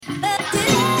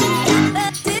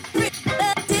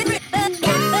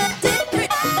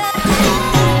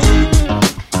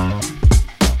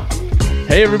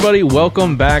Hey everybody,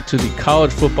 welcome back to the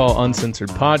College Football Uncensored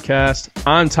podcast.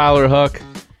 I'm Tyler Huck,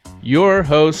 your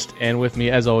host, and with me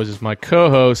as always is my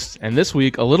co-host, and this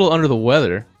week a little under the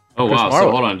weather. Oh Chris wow, Marlowe.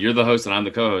 So hold on, you're the host and I'm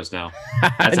the co-host now.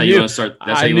 That's how you want to start.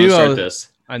 That's how you want to start this.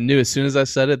 I knew as soon as I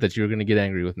said it that you were going to get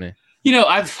angry with me. You know,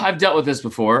 I've dealt with this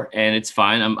before, and it's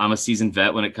fine. I'm a seasoned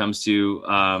vet when it comes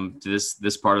to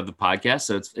this part of the podcast,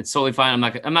 so it's totally fine.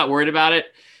 I'm not worried about it.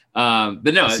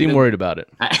 But no, I seem worried about it.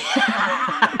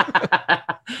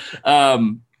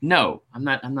 No, I'm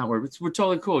not worried. We're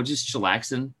totally cool. Just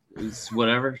chillaxing. It's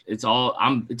whatever. It's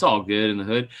all good in the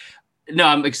hood. No,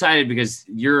 I'm excited because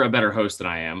you're a better host than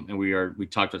I am, and we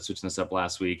talked about switching this up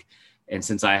last week. And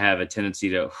since I have a tendency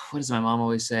to, what does my mom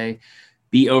always say?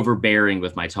 Be overbearing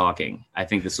with my talking. I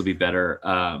think this will be better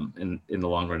in the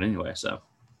long run anyway. So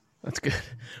that's good.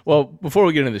 Well, before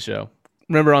we get into the show,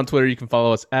 remember on Twitter you can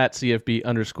follow us at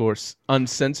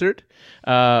CFB_Uncensored.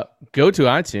 Go to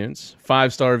iTunes,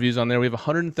 5-star reviews on there. We have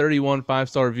 131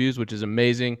 5-star reviews, which is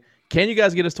amazing. Can you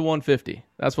guys get us to 150?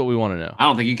 That's what we want to know. I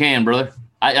don't think you can, brother.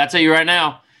 I'll tell you right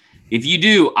now. If you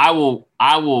do, I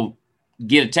will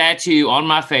get a tattoo on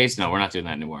my face. No, we're not doing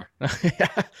that anymore.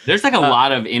 There's like a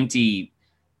lot of empty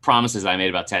promises I made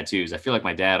about tattoos. I feel like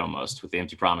my dad almost with the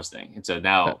empty promise thing. And so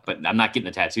now, but I'm not getting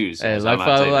the tattoos. Hey, like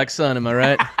father, like son, am I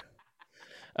right?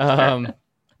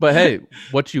 But hey,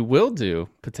 what you will do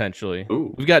potentially,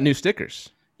 we've got new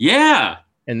stickers. Yeah.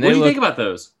 And what do you think about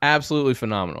those? Absolutely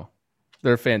phenomenal.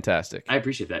 They're fantastic. I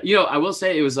appreciate that. You know, I will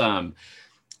say it was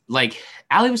like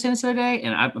Allie was saying this the other day,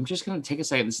 and I'm just going to take a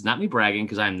second. This is not me bragging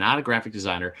because I'm not a graphic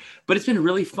designer, but it's been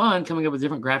really fun coming up with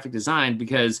different graphic design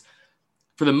because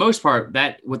for the most part,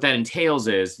 what that entails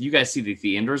is you guys see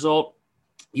the end result.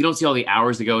 You don't see all the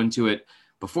hours that go into it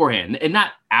beforehand, and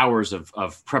not hours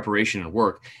of preparation and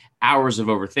work, hours of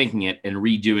overthinking it and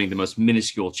redoing the most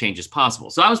minuscule changes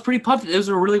possible. So I was pretty pumped. It was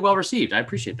really well received. I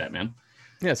appreciate that, man.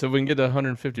 Yeah, so if we can get to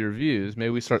 150 reviews, maybe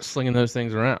we start slinging those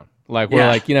things around. Like we're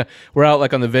out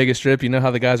like on the Vegas Strip. You know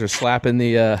how the guys are slapping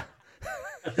the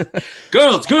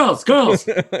girls. No,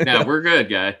 we're good,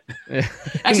 guy. Yeah.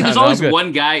 Actually, there's always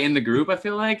one guy in the group. I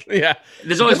feel like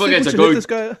there's always one guy that's like, this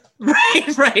guy?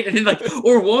 right, and then like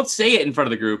or won't say it in front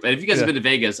of the group. And if you guys have been to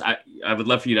Vegas, I would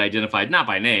love for you to identify, not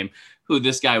by name, who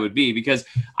this guy would be, because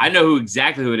I know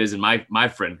exactly who it is in my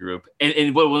friend group.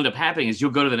 And what will end up happening is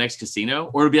you'll go to the next casino,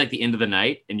 or it'll be like the end of the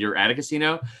night and you're at a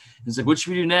casino. And it's like, what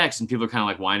should we do next? And people are kind of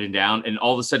like winding down. And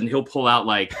all of a sudden he'll pull out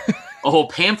like a whole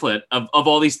pamphlet of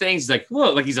all these things. He's like,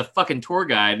 whoa, like he's a fucking tour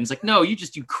guide. And it's like, no, you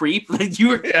creep. Like you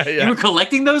were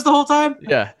collecting those the whole time.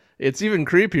 Yeah. It's even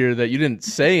creepier that you didn't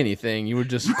say anything. You were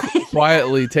just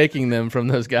quietly taking them from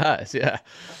those guys. Yeah.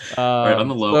 Right, on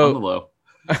the low.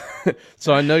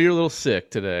 So I know you're a little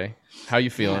sick today. How you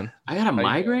feeling? I got a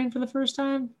migraine for the first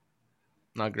time.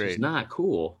 Not great. It's not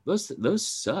cool. Those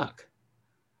suck.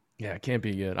 Yeah, it can't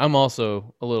be good. I'm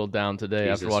also a little down today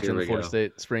after watching the Florida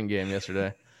State spring game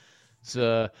yesterday.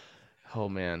 So, oh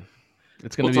man,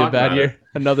 it's going to be a bad year.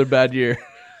 Another bad year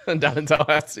down in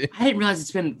Tallahassee. I didn't realize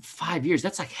it's been 5 years.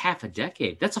 That's like half a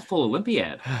decade. That's a full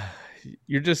Olympiad.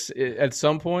 You're just at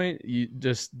some point,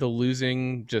 the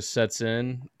losing just sets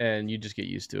in, and you just get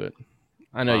used to it.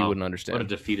 I know you wouldn't understand. What a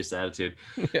defeatist attitude.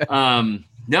 Yeah.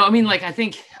 No, I mean, like I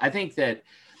think that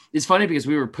it's funny because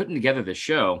we were putting together this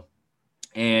show,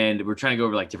 and we're trying to go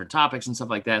over like different topics and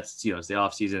stuff like that. It's, it's the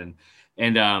off season,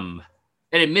 and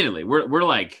admittedly, we're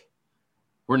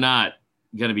not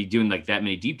going to be doing like that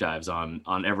many deep dives on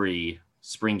every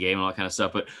spring game and all that kind of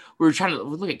stuff. But we were trying to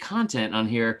look at content on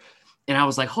here. And I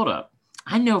was like, hold up.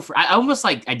 I know I almost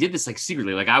like I did this like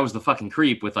secretly, like I was the fucking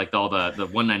creep with like all the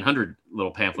 1-900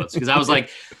 little pamphlets. Because I was like,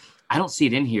 I don't see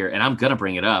it in here and I'm going to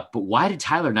bring it up. But why did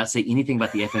Tyler not say anything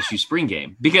about the FSU spring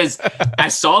game? Because I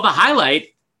saw the highlight,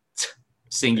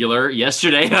 singular,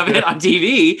 yesterday of it on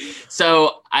TV.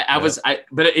 So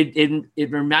but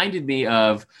it reminded me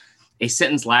of a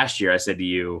sentence last year I said to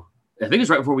you. I think it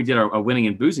was right before we did our winning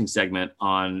and boozing segment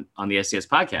on the SDS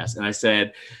podcast. And I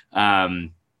said,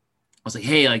 I was like,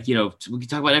 hey, like, we can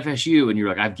talk about FSU. And you're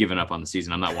like, I've given up on the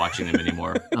season. I'm not watching them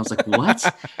anymore. And I was like, what?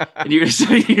 And you're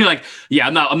like, yeah,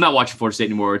 I'm not watching Florida State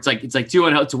anymore. It's like too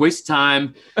unhealthy. It's a waste of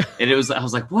time. And I was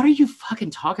like, what are you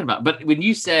fucking talking about? But when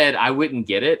you said I wouldn't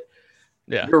get it,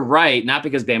 you're right. Not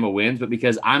because Bama wins, but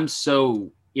because I'm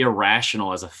so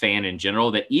irrational as a fan in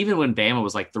general that even when Bama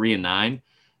was like 3-9,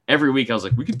 every week I was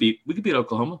like, we could beat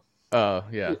Oklahoma. Oh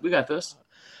yeah. We got this.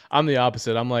 I'm the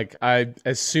opposite. I'm like,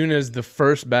 as soon as the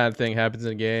first bad thing happens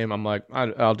in a game, I'm like,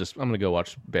 I'm gonna go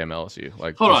watch Bama LSU.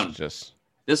 Like, hold on, this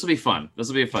will be fun. This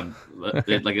will be a fun like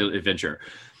an adventure.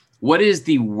 What is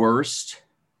the worst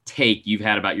take you've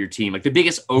had about your team? Like the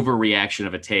biggest overreaction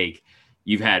of a take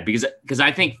you've had? Because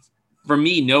I think for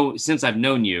me, since I've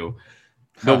known you,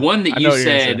 the one that you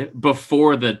said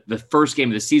before the first game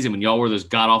of the season when y'all wore those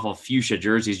god awful fuchsia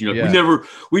jerseys, you're like,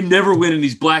 we never win in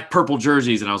these black purple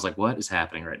jerseys, and I was like, what is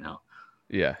happening right now?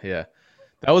 Yeah.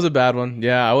 That was a bad one.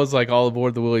 Yeah, I was like all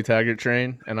aboard the Willie Taggart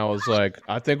train, and I was like,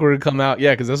 I think we're gonna come out.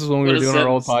 Yeah, because this is when we were doing our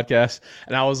old podcast,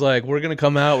 and I was like, we're gonna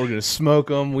come out, we're gonna smoke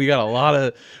them. We got a lot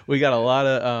of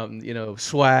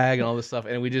swag and all this stuff,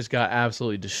 and we just got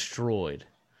absolutely destroyed.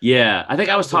 Yeah, I think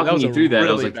I was talking you through that.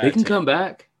 I was like, they can come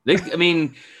back.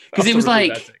 Because it was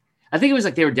like, I think it was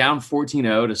like they were down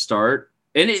 14-0 to start,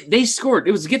 and they scored.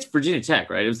 It was against Virginia Tech,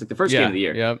 right? It was like the first game of the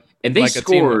year. Yeah, and they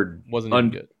scored. Wasn't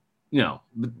even good. No,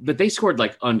 but they scored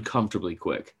like uncomfortably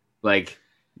quick. Like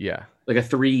a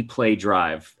 3-play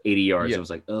drive, 80 yards. Yeah. I was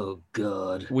like, oh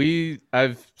god.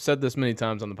 I've said this many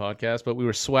times on the podcast, but we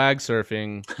were swag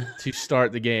surfing to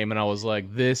start the game, and I was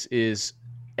like, this is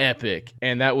epic.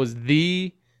 And that was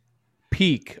the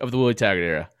peak of the Willie Taggart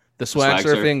era. The swag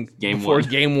surfing before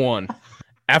game one.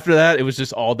 After that, it was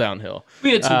just all downhill.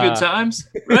 We had some good times,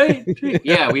 right?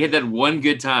 Yeah, we had that one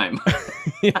good time.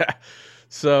 Yeah.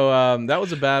 So that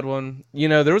was a bad one.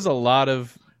 There was a lot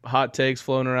of hot takes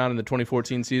flown around in the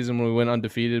 2014 season when we went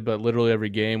undefeated, but literally every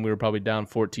game we were probably down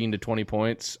 14 to 20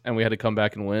 points, and we had to come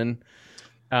back and win.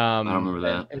 I don't remember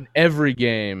that. And every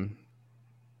game,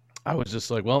 I was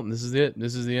just like, well, this is it.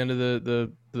 This is the end of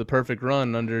the perfect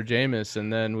run under Jameis,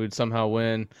 and then we'd somehow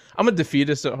win. I'm a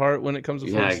defeatist at heart when it comes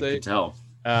to Florida State. I can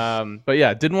tell. But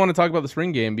yeah, didn't want to talk about the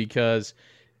spring game because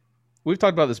we've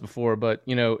talked about this before, but,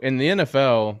 in the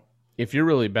NFL – if you're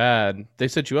really bad, they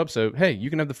set you up so, hey,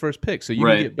 you can have the first pick, so you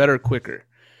can get better quicker.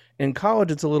 In college,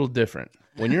 it's a little different.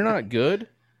 When you're not good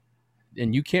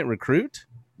and you can't recruit,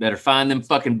 better find them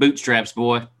fucking bootstraps,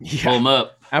 boy. Yeah. Pull them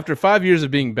up. After 5 years of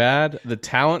being bad, the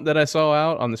talent that I saw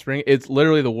out on the spring, it's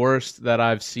literally the worst that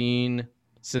I've seen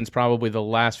since probably the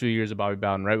last few years of Bobby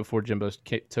Bowden, right before Jimbo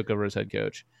took over as head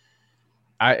coach.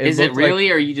 Is it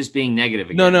really, or are you just being negative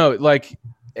again? No, like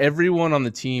everyone on the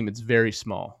team, it's very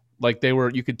small. Like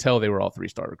you could tell they were all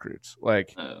 3-star recruits.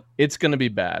 Like it's going to be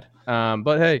bad.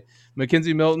 But hey,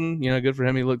 Mackenzie Milton, good for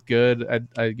him. He looked good,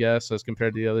 I guess, as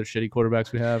compared to the other shitty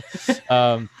quarterbacks we have.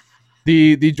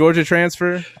 The Georgia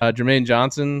transfer, Jermaine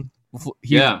Johnson,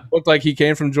 he looked like he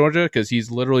came from Georgia because he's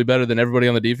literally better than everybody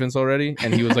on the defense already.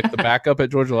 And he was like the backup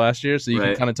at Georgia last year. So you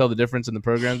can kind of tell the difference in the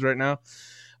programs right now.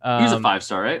 He was a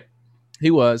 5-star, right? He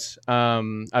was out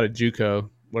of JUCO.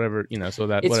 Whatever, so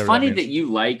that it's funny that you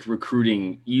like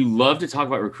recruiting. You love to talk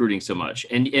about recruiting so much.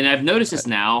 And I've noticed this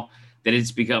now that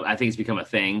I think it's become a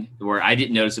thing where I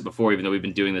didn't notice it before, even though we've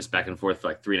been doing this back and forth for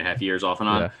like 3.5 years off and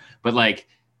on. Yeah. But like,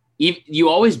 you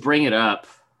always bring it up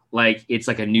like it's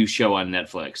like a new show on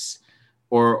Netflix.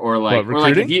 Or like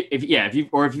if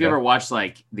you've ever watched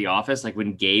like The Office, like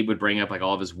when Gabe would bring up like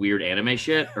all of his weird anime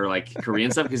shit or like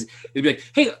Korean stuff, because it'd be like,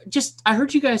 hey, I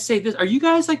heard you guys say this. Are you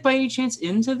guys like by any chance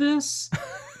into this?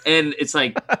 And it's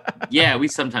like, yeah, we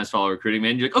sometimes follow recruiting,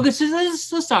 man. You're like, okay, so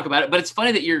let's talk about it. But it's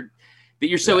funny that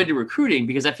you're so into recruiting,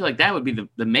 because I feel like that would be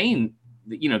the main,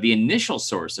 the initial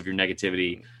source of your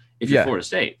negativity if you're Florida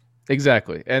State.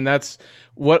 Exactly. And that's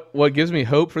what gives me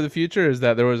hope for the future, is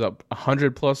that there was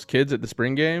 100+ kids at the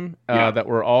spring game that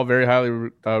were all very highly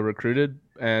recruited.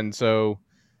 And so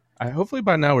hopefully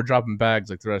by now we're dropping bags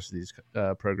like the rest of these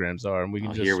programs are, and we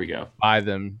can just buy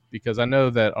them, because I know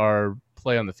that our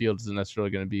play on the field isn't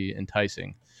necessarily going to be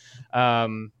enticing.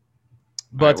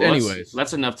 But anyways,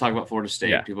 that's enough talk about Florida State.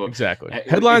 Yeah, people. Exactly.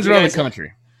 Headlines around the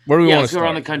country. Where do we want to start?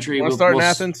 Around the country. Want to start in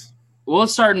Athens? Well,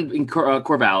 let's start in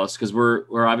Corvallis, because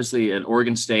we're obviously an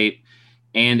Oregon State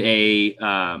and a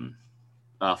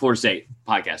Florida State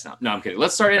podcast now. No, I'm kidding.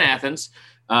 Let's start in Athens,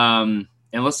 and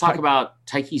let's talk about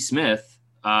Tyke Smith,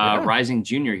 rising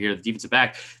junior here, the defensive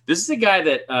back. This is a guy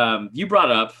that you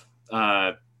brought up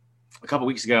a couple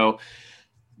weeks ago.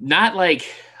 Not like,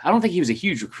 I don't think he was a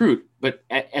huge recruit, but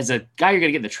as a guy you're going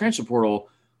to get in the transfer portal,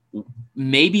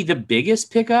 maybe the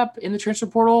biggest pickup in the transfer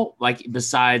portal, like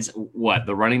besides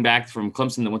the running back from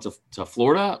Clemson that went to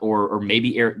Florida, or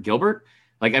maybe Eric Gilbert.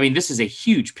 Like, I mean, this is a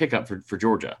huge pickup for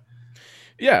Georgia.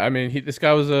 Yeah, I mean, this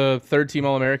guy was a third-team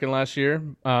All-American last year.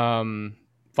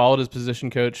 Followed his position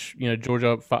coach.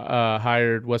 Georgia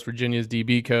hired West Virginia's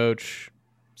DB coach.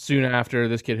 Soon after,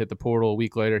 this kid hit the portal. A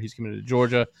week later, he's committed to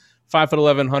Georgia.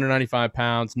 5'11", 195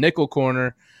 pounds, nickel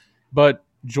corner. But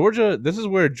Georgia, this is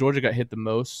where Georgia got hit the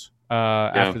most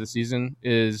after the season,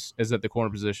 is at the corner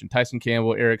position. Tyson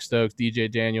Campbell, Eric Stokes,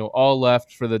 DJ Daniel, all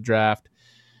left for the draft.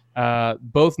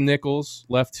 Both nickels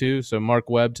left too. So Mark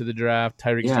Webb to the draft.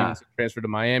 Tyreek Stevenson transferred to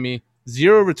Miami.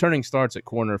 0 returning starts at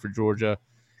corner for Georgia.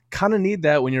 kind of need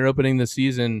that when you're opening the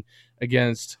season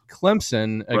against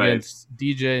Clemson, against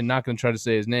DJ. Not going to try to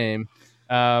say his name.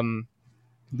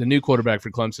 The new quarterback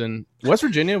for Clemson. West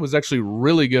Virginia was actually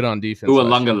really good on defense.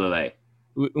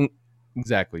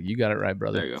 Exactly. You got it right,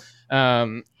 brother. There you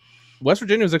go. West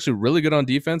Virginia was actually really good on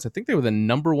defense. I think they were the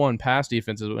number one pass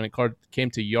defenses when it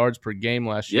came to yards per game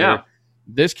last year. Yeah.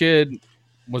 This kid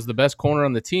was the best corner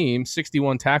on the team,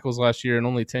 61 tackles last year in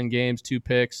only 10 games, 2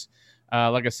 picks.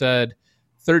 Like I said,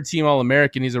 third-team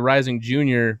All-American. He's a rising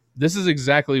junior. This is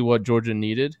exactly what Georgia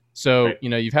needed. So,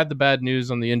 you've had the bad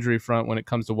news on the injury front when it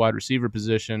comes to wide receiver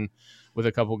position with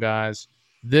a couple guys.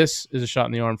 This is a shot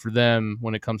in the arm for them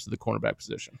when it comes to the cornerback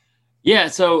position. Yeah,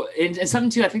 so and something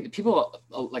too, I think that people,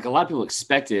 like a lot of people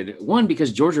expected, one,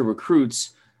 because Georgia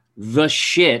recruits the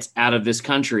shit out of this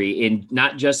country, in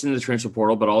not just in the transfer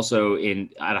portal, but also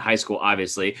out of high school,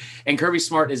 obviously. And Kirby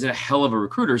Smart is a hell of a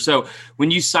recruiter. So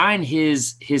when you sign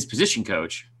his position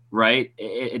coach, right,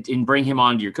 and bring him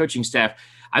onto your coaching staff,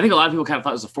 I think a lot of people kind of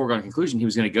thought it was a foregone conclusion he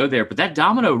was going to go there. But that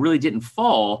domino really didn't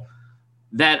fall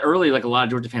that early, like a lot of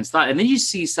Georgia fans thought. And then you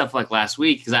see stuff like last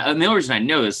week, because the only reason I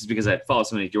know this is because I follow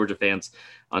so many Georgia fans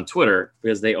on Twitter,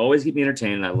 because they always keep me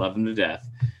entertained and I love them to death.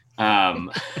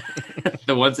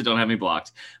 The ones that don't have me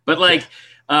blocked. But I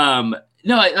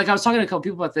was talking to a couple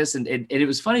people about this, and it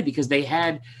was funny because they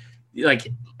had,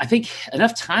 I think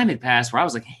enough time had passed where I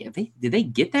was like, hey, did they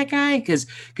get that guy? Because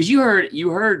you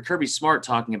heard Kirby Smart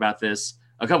talking about this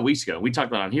a couple weeks ago. We talked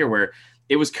about it on here where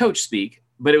it was coach speak,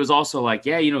 but it was also like,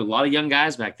 a lot of young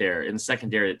guys back there in the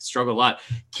secondary that struggle a lot.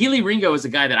 Keely Ringo is a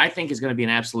guy that I think is going to be an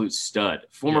absolute stud,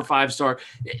 former 5-star.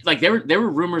 Like there were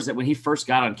rumors that when he first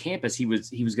got on campus, he was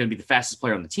going to be the fastest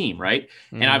player on the team, right?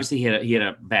 Mm-hmm. And obviously he had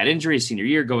a bad injury his senior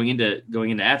year going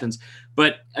into Athens,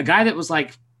 but a guy that was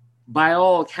like, by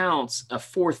all accounts, a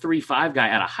 4.35 guy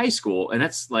out of high school, and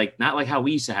that's like not like how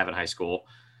we used to have in high school.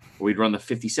 We'd run the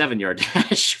 57-yard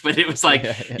dash, but it was like,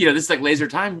 this is like laser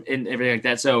time and everything like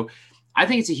that. So I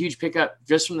think it's a huge pickup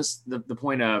just from the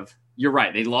point of, you're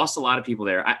right, they lost a lot of people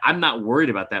there. I'm not worried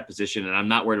about that position, and I'm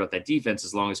not worried about that defense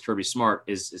as long as Kirby Smart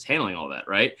is handling all that,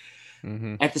 right?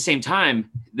 Mm-hmm. At the same time,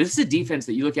 this is a defense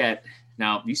that you look at.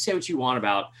 Now, you say what you want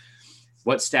about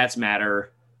what stats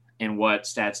matter and what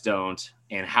stats don't,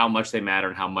 and how much they matter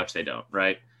and how much they don't,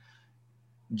 right?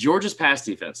 Georgia's pass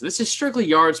defense. This is strictly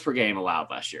yards per game allowed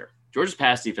last year. Georgia's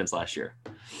pass defense last year.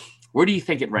 Where do you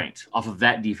think it ranked off of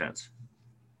that defense?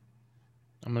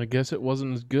 I'm going to guess it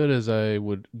wasn't as good as I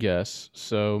would guess,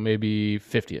 so maybe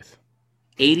 50th.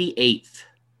 88th.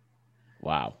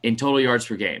 Wow. In total yards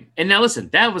per game. And now listen,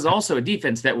 that was also a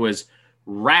defense that was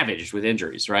ravaged with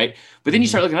injuries, right? But then you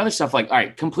start looking at other stuff like, all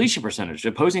right, completion percentage,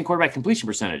 opposing quarterback completion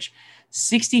percentage,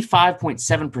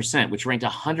 65.7%, which ranked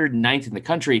 109th in the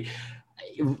country.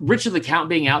 Richard LeCount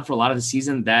being out for a lot of the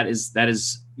season, that is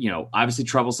obviously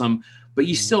troublesome, but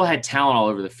you still had talent all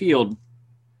over the field.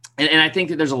 And I think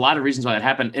that there's a lot of reasons why that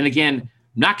happened. And again,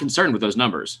 not concerned with those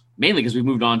numbers, mainly because we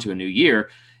moved on to a new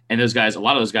year, and a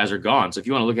lot of those guys are gone. So if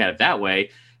you want to look at it that way,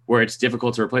 where it's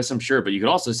difficult to replace them, sure. But you could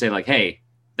also say like, hey,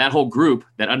 that whole group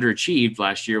that underachieved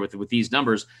last year with these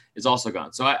numbers is also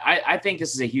gone. So I think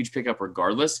this is a huge pickup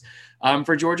regardless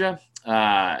for Georgia.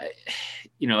 Like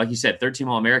you said, third-team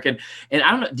All-American. And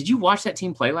I don't know, did you watch that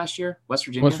team play last year, West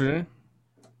Virginia? West Virginia?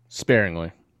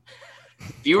 Sparingly.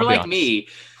 If you were like me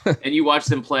and you watched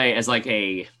them play as like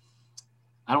I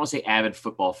don't want to say avid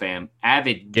football fan,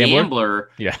 avid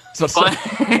gambler. Yeah.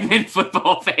 And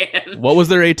football fan. What was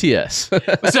their ATS?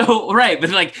 So, right.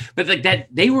 But that,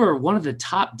 they were one of the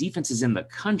top defenses in the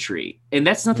country. And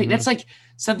that's nothing, that's like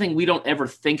something we don't ever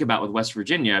think about with West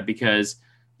Virginia, because,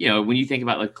 when you think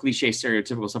about like cliche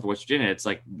stereotypical stuff in West Virginia, it's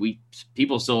like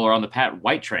people still are on the Pat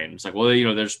White train. It's like, well,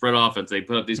 they're spread offense. They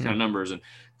put up these kind of numbers and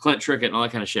Clint Trickett and all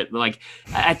that kind of shit. But like,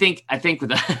 I think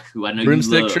with who I know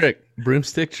broomstick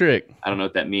trick. I don't know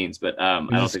what that means, but I don't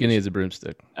think skinny as a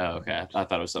broomstick. Oh, okay. I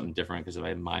thought it was something different because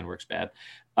my mind works bad.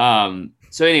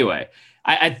 So anyway,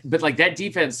 but like that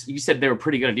defense, you said they were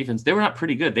pretty good on defense. They were not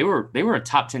pretty good. They were a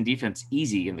top 10 defense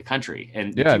easy in the country.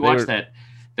 And if you watch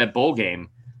that bowl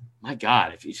game, my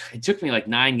God, it took me like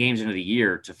 9 games into the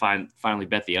year to finally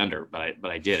bet the under, but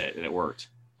I did it and it worked.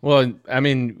 Well, I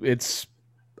mean, it's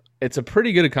a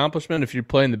pretty good accomplishment if you're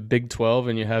playing the Big 12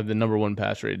 and you have the number 1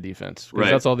 pass rated defense, because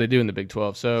that's all they do in the Big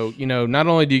 12. So, not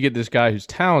only do you get this guy who's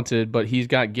talented, but he's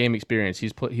got game experience.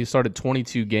 He started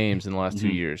 22 games in the last 2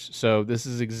 years. So this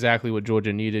is exactly what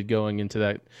Georgia needed going into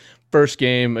that first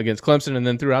game against Clemson and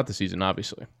then throughout the season,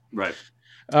 obviously. Right.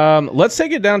 Let's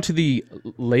take it down to the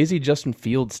lazy Justin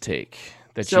Fields take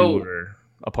that you were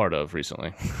a part of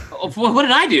recently. What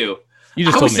did I do? You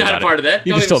just told me about it. Part of that.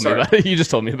 You just told me about it. You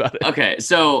just told me about it. Okay,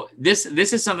 so this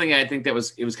is something I think it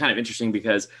was kind of interesting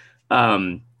because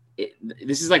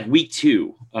this is like week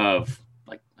 2 of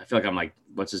like I feel like I'm like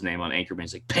what's his name on Anchorman?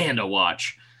 It's like Panda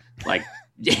Watch, like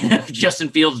Justin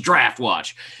Fields draft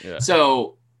watch. Yeah.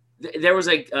 So there was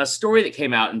a story that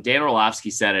came out and Dan Orlovsky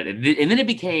said it, and then it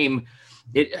became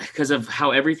it because of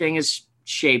how everything is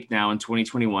shaped now in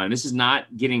 2021. This is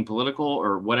not getting political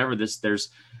or whatever. There's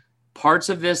parts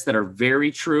of this that are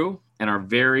very true and are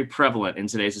very prevalent in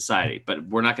today's society, but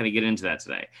we're not going to get into that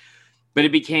today. But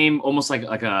it became almost like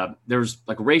there's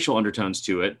like racial undertones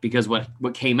to it because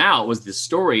what came out was this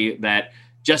story that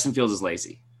Justin Fields is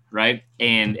lazy, right?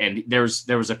 And there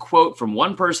was a quote from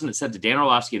one person that said to Dan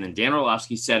Orlovsky, and then Dan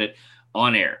Orlovsky said it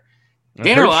on air.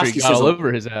 Dan Orlovsky got all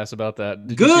over his ass about that.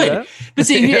 Did good. You see that? But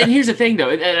see, and here's the thing though,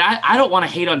 and I don't want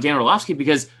to hate on Dan Orlovsky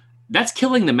because that's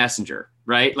killing the messenger,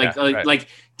 right? Like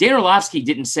Dan Orlovsky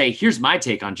didn't say, "Here's my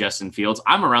take on Justin Fields.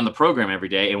 I'm around the program every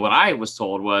day," and what I was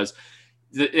told was.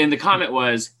 And the comment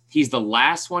was, he's the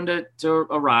last one to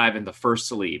arrive and the first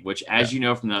to leave, which, as you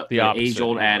know from the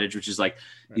age-old adage, which is like,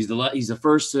 he's the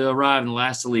first to arrive and the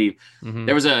last to leave. Mm-hmm.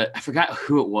 There was I forgot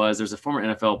who it was. There's a former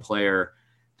NFL player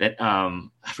that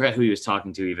I forgot who he was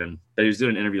talking to even, but he was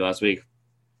doing an interview last week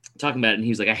talking about it. And he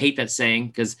was like, I hate that saying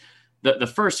because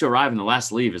the first to arrive and the last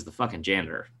to leave is the fucking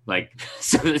janitor. Like,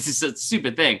 so this is a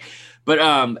stupid thing. But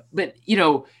you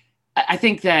know, I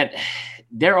think that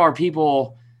there are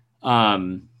people.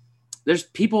 There's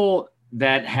people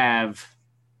that have,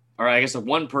 or I guess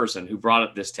one person who brought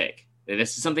up this take.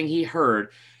 This is something he heard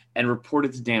and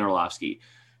reported to Dan Orlovsky.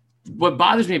 What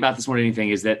bothers me about this more than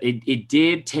anything is that it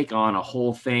did take on a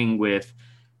whole thing with,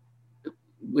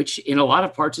 which in a lot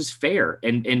of parts is fair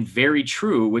and very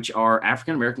true, which are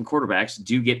African-American quarterbacks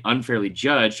do get unfairly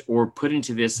judged or put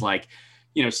into this like,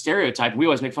 you know, stereotype. We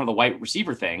always make fun of the white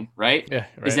receiver thing, right? Yeah,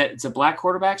 right. Is that it's a black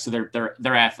quarterback, so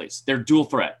they're athletes. They're dual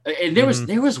threat. And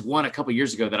there was one a couple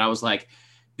years ago that I was like,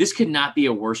 this could not be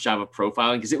a worse job of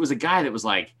profiling because it was a guy that was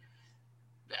like,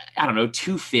 I don't know,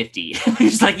 250. He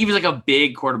was like a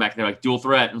big quarterback. They're like dual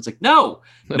threat, and it's like no.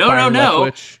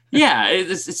 Yeah,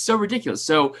 it's so ridiculous.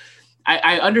 So.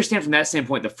 I understand from that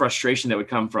standpoint the frustration that would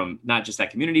come from not just that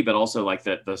community, but also like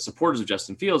the supporters of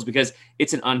Justin Fields because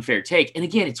it's an unfair take. And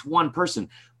again, it's one person.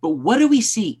 But what do we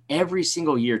see every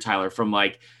single year, Tyler, from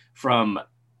like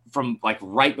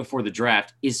right before the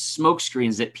draft is smoke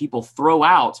screens that people throw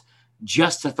out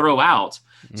just to throw out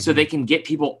so they can get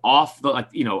people off the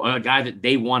a guy that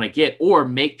they want to get or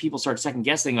make people start second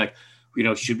guessing like, you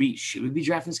know, should we be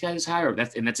drafting this guy this high? Or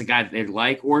that's a guy that they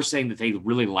like, or saying that they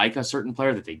really like a certain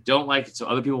player that they don't like, so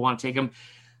other people want to take him.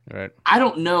 Right. I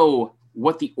don't know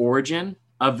what the origin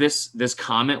of this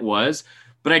comment was,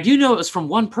 but I do know it was from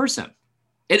one person,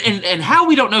 and how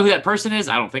we don't know who that person is,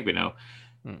 I don't think we know,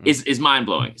 is mind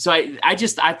blowing. So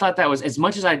I thought that was, as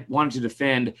much as I wanted to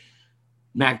defend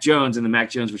Mac Jones and the Mac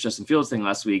Jones versus Justin Fields thing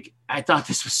last week, I thought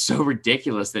this was so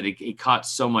ridiculous that it caught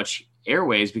so much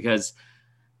airwaves because.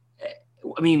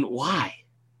 I mean, why?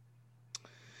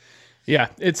 Yeah,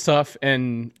 it's tough.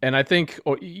 And I think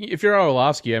if you're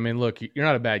Orlovsky, I mean, look, you're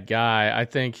not a bad guy. I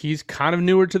think he's kind of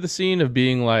newer to the scene of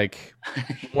being like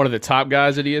one of the top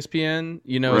guys at ESPN,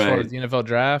 you know, as far as the NFL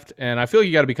draft. And I feel like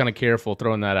you got to be kind of careful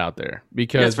throwing that out there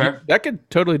because that could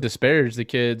totally disparage the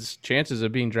kid's chances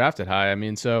of being drafted high. I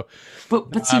mean, so.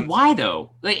 But see, why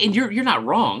though? Like, and you're not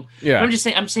wrong. Yeah.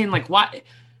 But I'm saying like, why?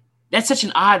 That's such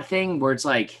an odd thing where it's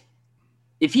like,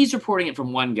 if he's reporting it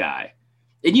from one guy,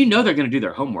 and you know they're going to do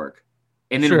their homework,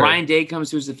 and then Ryan Day comes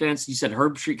to his defense, you said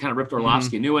Herb Street kind of ripped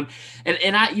Orlovsky a new one,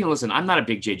 and I, listen, I'm not a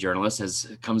big J journalist,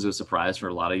 as comes as a surprise for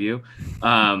a lot of you,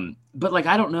 but like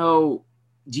I don't know,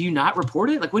 do you not report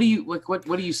it? Like what do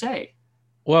you say?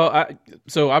 Well,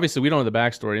 so obviously we don't know the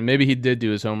backstory, and maybe he did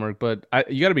do his homework, but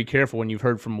you got to be careful when you've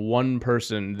heard from one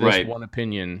person this one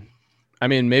opinion. I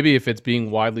mean, maybe if it's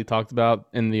being widely talked about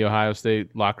in the Ohio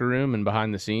State locker room and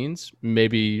behind the scenes,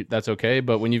 maybe that's okay.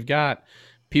 But when you've got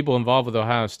people involved with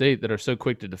Ohio State that are so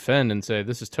quick to defend and say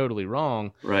this is totally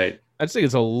wrong, right? I just think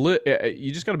it's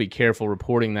you just got to be careful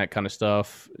reporting that kind of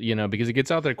stuff, you know, because it gets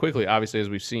out there quickly, obviously, as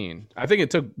we've seen. I think it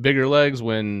took bigger legs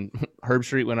when Herb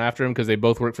Street went after him because they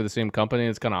both work for the same company.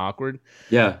 It's kind of awkward.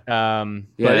 Yeah.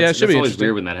 It should be always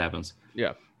weird when that happens.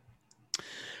 Yeah.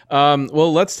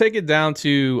 Well, let's take it down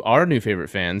to our new favorite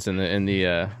fans in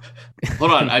the.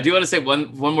 Hold on, I do want to say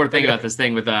one more thing about this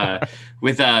thing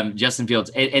with Justin Fields,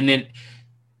 and then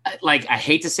like I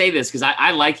hate to say this because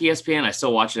I like ESPN, I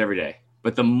still watch it every day,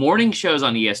 but the morning shows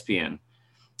on ESPN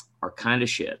are kind of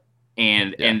shit,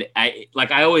 and I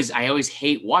always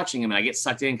hate watching them, and I get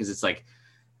sucked in because it's like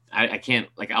I can't,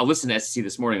 like I'll listen to SEC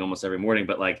This Morning almost every morning,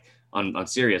 but like on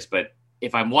Sirius. But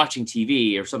if I'm watching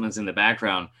TV or something's in the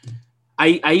background,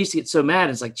 I used to get so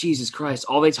mad. It's like, Jesus Christ,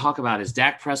 all they talk about is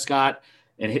Dak Prescott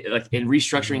and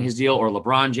restructuring his deal, or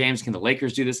LeBron James. Can the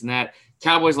Lakers do this and that?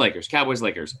 Cowboys, Lakers.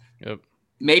 Yep.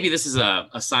 Maybe this is a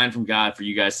sign from God for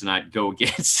you guys to not go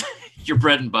against your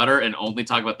bread and butter and only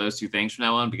talk about those two things from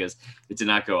now on, because it did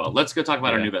not go well. Let's go talk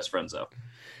about our new best friends, though.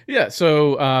 Yeah,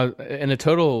 so in a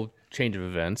total change of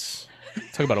events,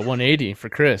 talk about a 180 for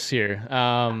Chris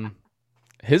here.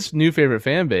 His new favorite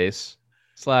fan base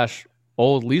 /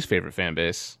 old least favorite fan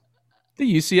base,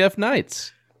 the UCF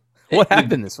Knights. What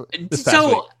happened this past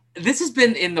week? This has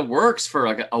been in the works for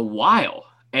like a while,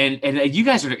 and you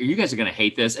guys are gonna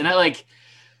hate this, and I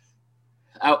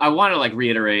want to like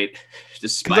reiterate,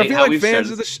 despite I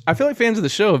feel like fans of the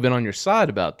show have been on your side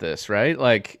about this, right?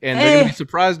 Like, and they're gonna be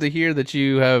surprised to hear that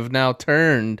you have now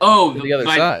turned to the other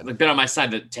side. Like, been on my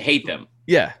side to hate them.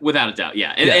 Yeah, without a doubt.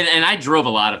 Yeah, and I drove a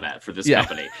lot of that for this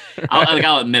company.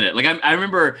 I'll admit it. Like I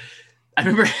remember.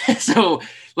 So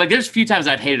like, there's a few times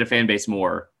I've hated a fan base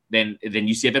more than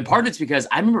UCF, and part of it's because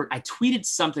I remember I tweeted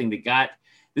something that got.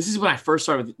 This is when I first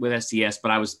started with SDS,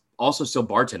 but I was also still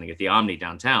bartending at the Omni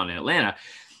downtown in Atlanta,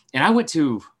 and I went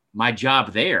to my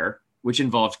job there, which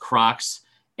involved Crocs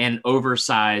and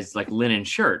oversized like linen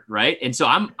shirt, right? And so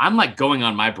I'm like going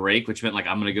on my break, which meant like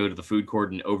I'm gonna go to the food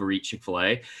court and overeat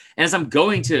Chick-fil-A. And as I'm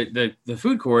going to the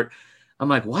food court, I'm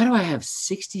like, why do I have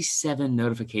 67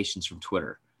 notifications from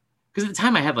Twitter? Because at the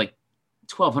time I had like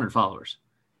 1,200 followers,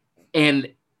 and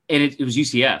it was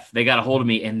UCF. They got a hold of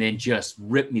me and then just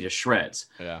ripped me to shreds.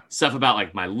 Yeah, stuff about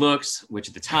like my looks, which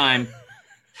at the time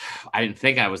I didn't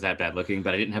think I was that bad looking,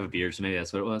 but I didn't have a beard, so maybe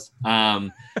that's what it was.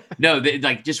 No, they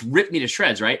like just ripped me to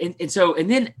shreds, right? And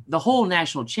then the whole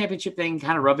national championship thing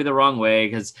kind of rubbed me the wrong way,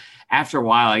 because after a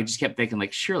while I just kept thinking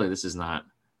like, surely they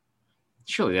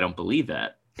don't believe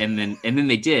that, and then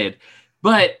they did,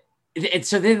 but. And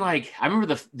so then, like, I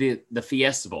remember the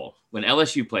Fiesta Bowl when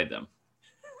LSU played them.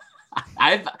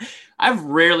 I've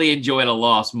rarely enjoyed a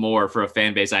loss more for a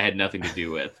fan base I had nothing to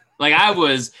do with. Like, I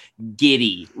was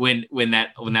giddy when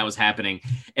that was happening,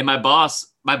 and my boss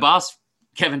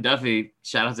Kevin Duffy,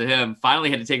 shout out to him, finally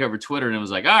had to take over Twitter, and it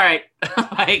was like, all right,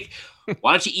 like,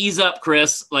 why don't you ease up,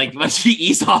 Chris? Like, why don't you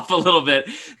ease off a little bit?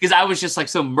 Because I was just like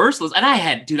so merciless. And I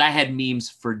had memes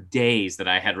for days that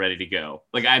I had ready to go.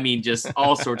 Like, I mean, just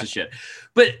all sorts of shit.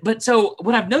 But so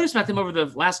what I've noticed about them over the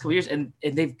last couple of years, and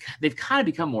they've kind of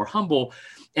become more humble,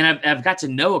 and I've got to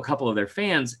know a couple of their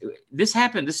fans. This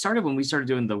started when we started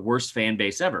doing the worst fan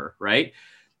base ever, right?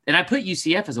 And I put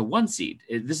UCF as a 1 seed.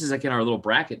 This is like in our little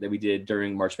bracket that we did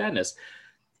during March Madness.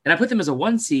 And I put them as a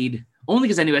 1 seed only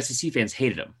because I knew SEC fans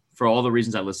hated them for all the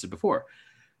reasons I listed before.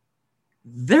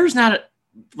 There's not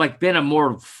been a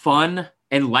more fun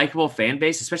and likable fan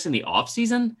base, especially in the off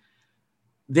season,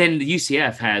 than the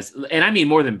UCF has. And I mean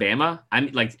more than Bama. I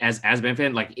mean, like, as a Bama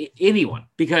fan, like anyone,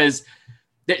 because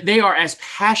they are as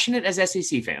passionate as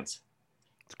SEC fans.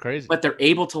 It's crazy. But they're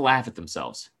able to laugh at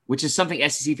themselves, which is something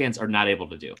SEC fans are not able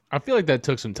to do. I feel like that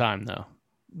took some time, though.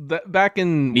 Back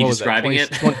in me describing it,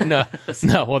 no,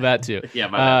 well, that too.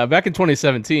 Yeah, back in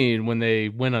 2017 when they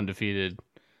went undefeated,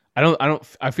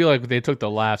 I feel like they took the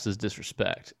laughs as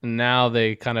disrespect. And now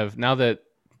that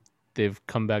they've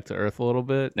come back to earth a little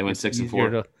bit, they went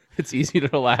 6-4. It's easy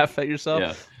to laugh at yourself.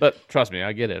 Yeah. But trust me,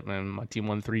 I get it, man. My team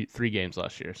won three games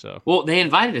last year, so. Well, they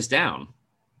invited us down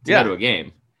to go to a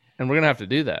game, and we're gonna have to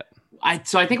do that.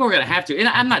 So I think we're gonna have to. And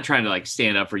I'm not trying to like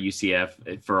stand up for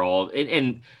UCF for all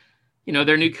and you know,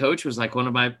 their new coach was like one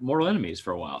of my mortal enemies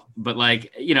for a while. But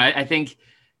like, you know, I think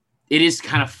it is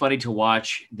kind of funny to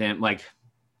watch them. Like,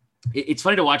 it's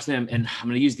funny to watch them. And I'm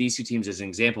going to use these two teams as an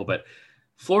example, but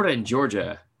Florida and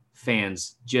Georgia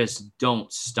fans just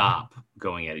don't stop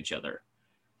going at each other.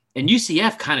 And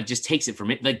UCF kind of just takes it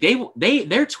from it. Like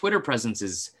their Twitter presence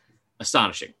is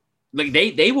astonishing. Like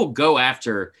they will go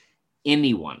after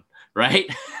anyone. Right.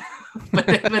 but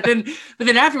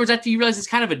then afterwards, after you realize it's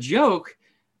kind of a joke,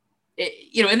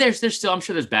 you know, and there's still, I'm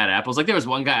sure there's bad apples. Like there was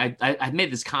one guy, I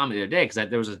made this comment the other day because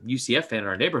there was a UCF fan in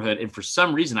our neighborhood, and for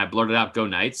some reason I blurted out "Go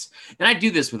Knights." And I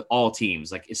do this with all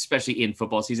teams, like especially in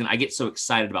football season. I get so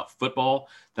excited about football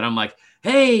that I'm like,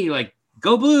 hey, like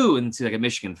go blue, and to like a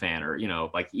Michigan fan, or you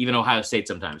know, like even Ohio State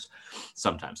sometimes.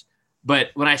 But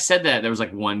when I said that, there was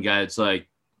like one guy that's like,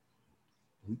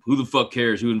 who the fuck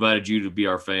cares? Who invited you to be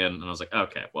our fan? And I was like,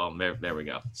 okay, well, there we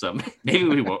go. So maybe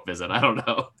we won't visit. I don't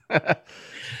know.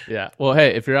 Yeah. Well,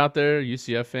 hey, if you're out there,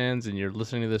 UCF fans, and you're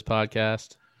listening to this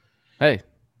podcast, hey,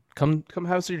 come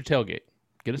have us at your tailgate.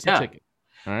 Get us a ticket.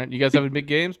 All right. You guys have big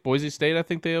games? Boise State, I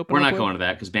think they open. We're not going to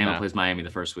that because Bama plays Miami the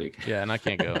first week. Yeah, and I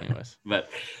can't go anyways. But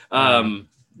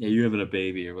Yeah, you're having a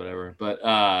baby or whatever.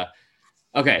 But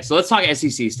okay, so let's talk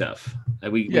SEC stuff.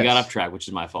 We got off track, which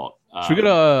is my fault. Should we go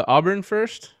to Auburn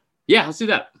first? Yeah, let's do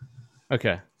that.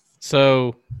 Okay.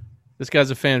 So this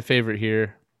guy's a fan favorite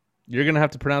here. You're going to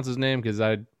have to pronounce his name because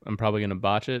I'm probably going to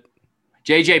botch it.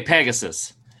 JJ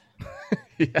Pegasus.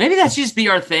 Yeah. Maybe that should just be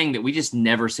our thing, that we just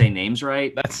never say names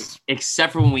right,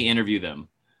 except for when we interview them.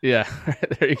 Yeah,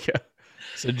 there you go.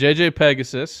 So JJ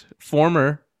Pegasus,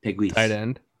 former tight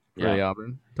end for the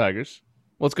Auburn Tigers.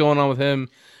 What's going on with him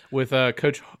with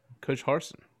Coach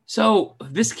Harsin? So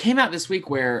this came out this week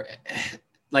where,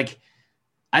 like,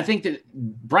 I think that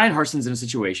Brian Harsin's in a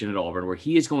situation at Auburn where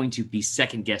he is going to be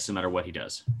second guessed no matter what he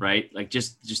does, right? Like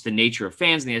just the nature of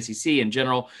fans in the SEC in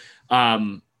general.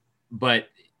 But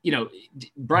you know,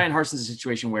 Brian Harsin's in a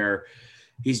situation where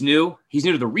he's new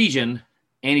to the region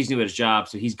and he's new at his job.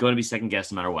 So he's going to be second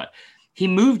guessed no matter what. He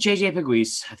moved JJ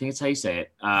Pegues, I think that's how you say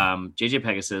it, JJ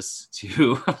Pegasus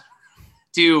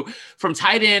from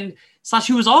tight end /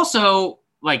 who was also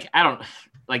like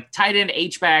tight end,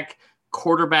 H-back,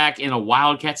 quarterback in a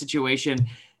wildcat situation.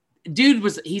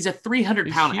 He's a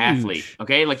 300-pound athlete.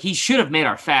 Okay. Like he should have made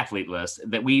our fathlete list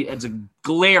it's a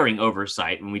glaring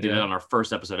oversight when we did it on our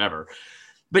first episode ever.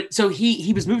 But so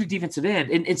he was moved to defensive end.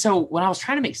 And so when I was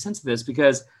trying to make sense of this,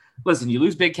 because listen, you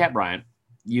lose Big Cat Bryant,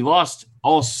 you lost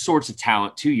all sorts of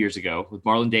talent 2 years ago with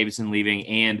Marlon Davidson leaving.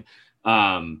 And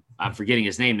I'm forgetting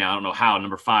his name now. I don't know how.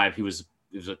 Number 5, he was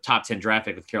a top 10 draft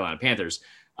pick with Carolina Panthers.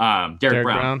 Derek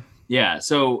Brown. Yeah.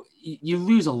 So you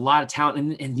lose a lot of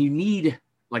talent and you need,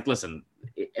 like, listen,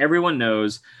 everyone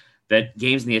knows that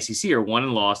games in the SEC are won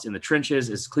and lost in the trenches.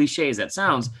 As cliche as that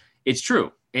sounds, it's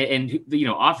true. And you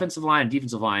know, offensive line,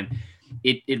 defensive line,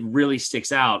 it really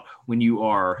sticks out when you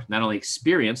are not only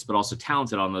experienced, but also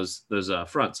talented on those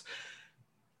fronts.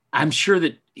 I'm sure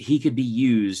that he could be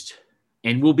used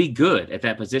and will be good at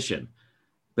that position.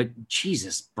 But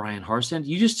Jesus, Brian Harsin,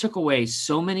 you just took away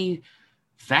so many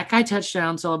fat guy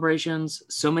touchdown celebrations,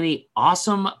 so many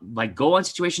awesome like goal line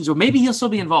situations where maybe he'll still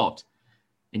be involved.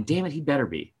 And damn it, he better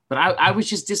be. But I was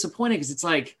just disappointed because it's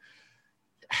like,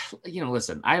 you know,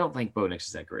 listen, I don't think Bo Nix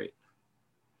is that great.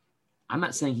 I'm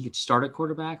not saying he could start at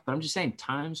quarterback, but I'm just saying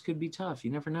times could be tough.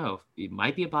 You never know. It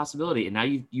might be a possibility. And now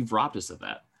you've robbed us of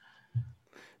that.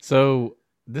 So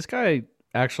this guy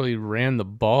actually ran the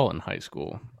ball in high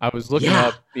school. I was looking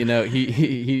up, you know,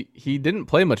 he didn't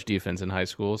play much defense in high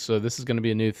school. So this is going to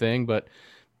be a new thing, but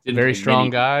very strong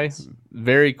guy,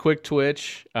 very quick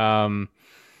twitch.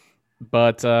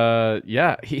 But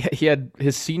he had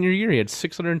his senior year, he had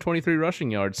 623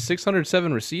 rushing yards,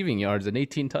 607 receiving yards, and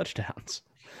 18 touchdowns.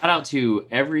 Shout out to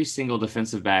every single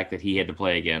defensive back that he had to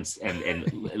play against.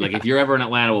 And like, if you're ever in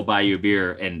Atlanta, we'll buy you a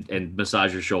beer and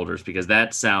massage your shoulders because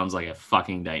that sounds like a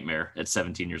fucking nightmare at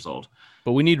 17 years old.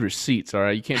 But we need receipts, all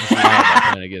right? You can't just lie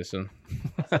about that against him.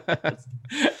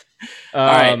 All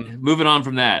right, moving on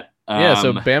from that.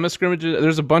 So Bama scrimmages.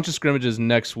 There's a bunch of scrimmages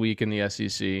next week in the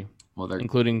SEC. Well, they're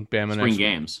including Bama spring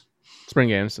games. Spring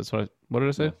games. That's what did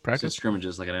I say? Yeah, practice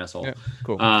scrimmages like an asshole. Yeah,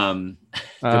 cool.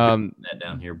 That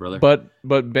down here, brother. But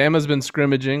Bama's been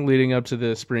scrimmaging leading up to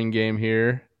the spring game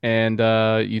here, and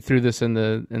you threw this in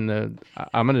the.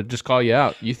 I'm gonna just call you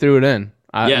out. You threw it in.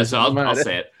 I'll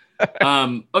say it.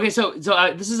 Okay, so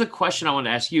this is a question I wanted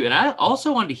to ask you, and I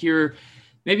also wanted to hear.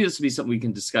 Maybe this would be something we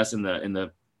can discuss in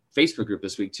the Facebook group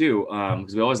this week too,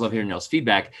 because we always love hearing y'all's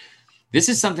feedback. This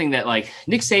is something that like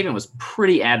Nick Saban was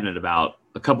pretty adamant about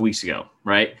a couple weeks ago,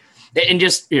 right? And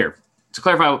just here to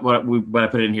clarify what I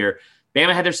put in here,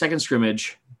 Bama had their second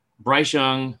scrimmage. Bryce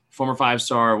Young, former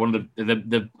 5-star, one of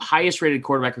the highest rated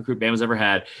quarterback recruit Bama's ever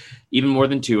had, even more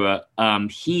than Tua.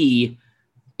 He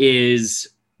is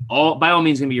by all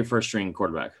means going to be your first string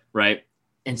quarterback, right?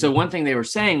 And so one thing they were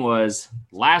saying was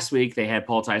last week they had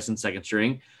Paul Tyson second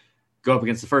string go up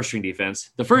against the first string defense.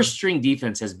 The first string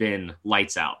defense has been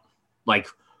lights out. Like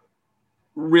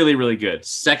really, really good.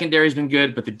 Secondary's been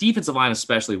good, but the defensive line,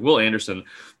 especially Will Anderson,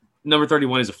 number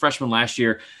 31, is a freshman last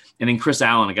year. And then Chris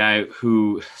Allen, a guy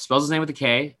who spells his name with a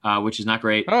K, which is not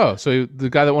great. Oh, so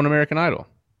the guy that won American Idol.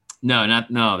 No.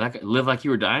 That guy, Live Like You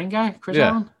Were Dying guy, Chris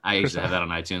Allen? I used to have that on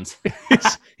iTunes.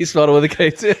 He spelled it with a K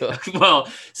too. Well,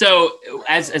 so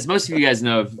as most of you guys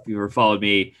know, if you've ever followed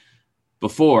me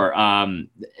before,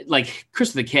 like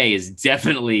Chris with a K is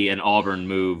definitely an Auburn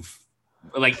move.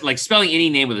 Like spelling any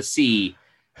name with a C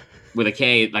with a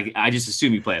K, like I just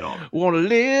assume you play it all. Want to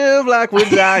live like we're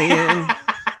dying.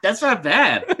 That's not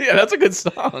bad. Yeah, that's a good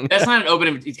song. That's not an open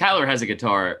invitation. Kyler has a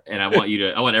guitar, and I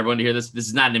want everyone to hear this. This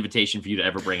is not an invitation for you to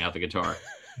ever bring out the guitar.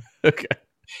 Okay.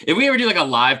 If we ever do like a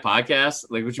live podcast,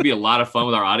 like which would be a lot of fun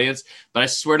with our audience, but I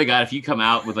swear to God, if you come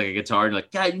out with like a guitar and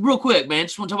like, God, real quick, man,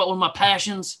 just want to talk about one of my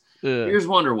passions. Here's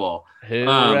Wonderwall. He'll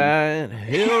ride.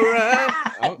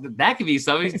 That could be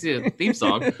something to a theme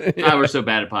song. Yeah. We're so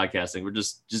bad at podcasting. We're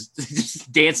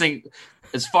just dancing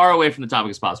as far away from the topic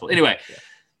as possible. Anyway,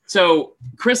 so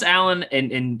Chris Allen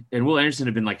and Will Anderson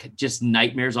have been like just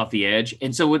nightmares off the edge.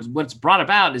 And so what's brought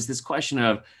about is this question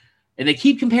of, and they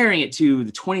keep comparing it to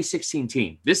the 2016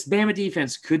 team. This Bama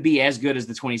defense could be as good as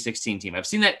the 2016 team. I've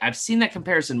seen that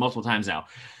comparison multiple times now.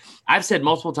 I've said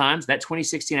multiple times that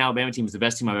 2016 Alabama team is the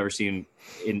best team I've ever seen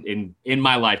in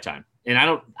my lifetime. And I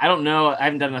don't know. I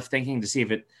haven't done enough thinking to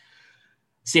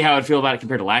see how I'd feel about it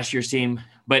compared to last year's team.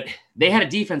 But they had a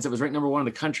defense that was ranked number 1 in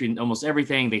the country in almost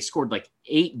everything. They scored like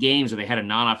 8 games where they had a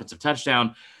non-offensive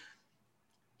touchdown.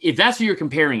 If that's what you're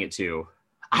comparing it to,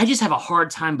 I just have a hard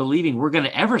time believing we're going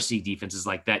to ever see defenses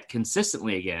like that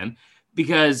consistently again,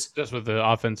 because just with the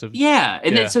offensive. Yeah.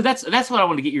 And so that's what I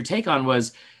want to get your take on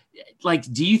was, like,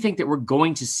 do you think that we're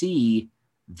going to see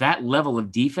that level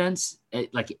of defense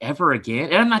like ever again?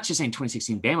 And I'm not just saying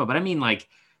 2016 Bama, but I mean like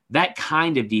that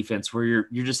kind of defense where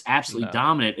you're just absolutely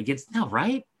dominant against. No,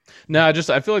 right? No, I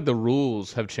feel like the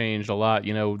rules have changed a lot.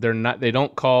 You know, they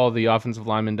don't call the offensive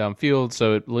lineman downfield,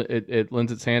 so it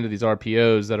lends its hand to these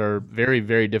RPOs that are very,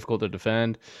 very difficult to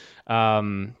defend.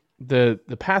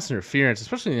 The pass interference,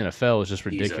 especially in the NFL, is just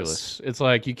ridiculous. Jesus. It's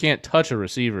like you can't touch a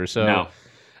receiver. So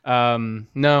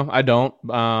no, I don't.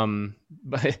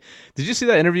 But did you see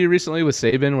that interview recently with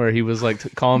Saban where he was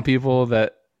like calling people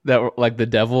that were like the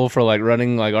devil for like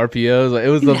running like RPOs? Like, it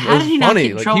was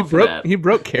funny. Like he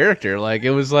broke character. Like it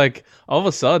was like all of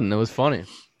a sudden it was funny.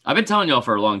 I've been telling y'all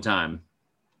for a long time,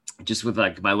 just with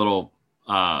like my little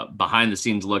behind the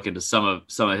scenes look into some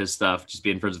of his stuff, just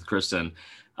being friends with Kristen.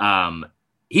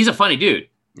 He's a funny dude.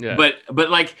 Yeah. But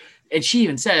like, and she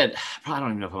even said, I don't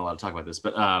even know if I'm allowed to talk about this,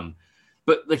 but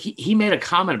like he made a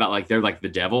comment about like they're like the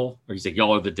devil, or he's like,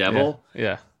 y'all are the devil.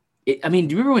 Yeah. I mean,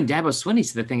 do you remember when Dabo Swinney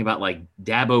said the thing about like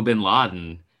Dabo bin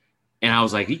Laden? And I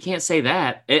was like, you can't say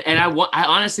that. And I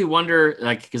honestly wonder,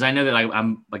 like, because I know that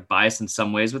I'm like biased in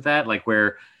some ways with that, like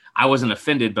where I wasn't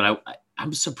offended, but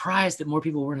I'm surprised that more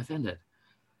people weren't offended.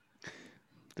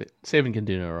 Saban can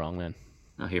do no wrong, man.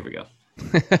 Oh, here we go.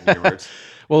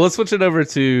 Well, let's switch it over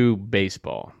to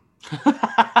baseball.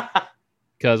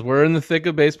 Because we're in the thick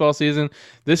of baseball season.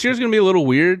 This year's going to be a little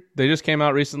weird. They just came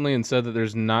out recently and said that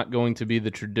there's not going to be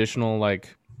the traditional,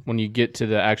 like, when you get to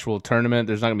the actual tournament,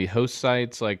 there's not going to be host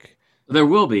sites. Like, there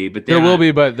will be, but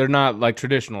but they're not like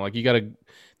traditional. Like,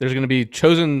 there's going to be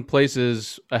chosen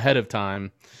places ahead of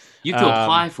time. You have to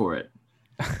apply for it.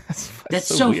 That's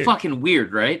so weird. Fucking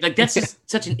weird, right? Like, that's just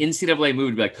such an NCAA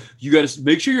move to be like, you got to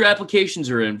make sure your applications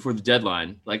are in for the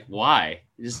deadline. Like, why?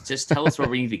 Just tell us where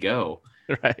we need to go.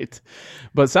 Right.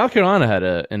 But South Carolina had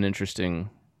an interesting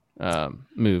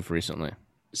move recently.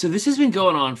 So this has been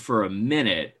going on for a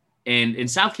minute. And in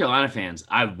South Carolina fans,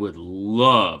 I would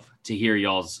love to hear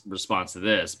y'all's response to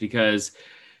this because,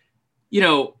 you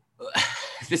know,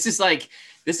 this is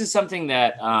something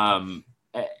that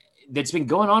that's been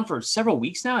going on for several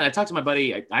weeks now. And I talked to my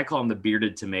buddy, I call him the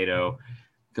bearded tomato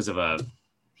because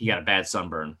he got a bad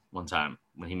sunburn one time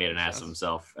when he made an ass of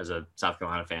himself as a South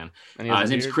Carolina fan. His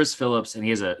name's Chris Phillips, and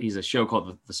he's a show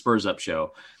called the Spurs Up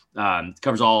Show.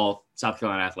 Covers all South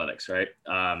Carolina athletics, right?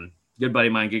 Good buddy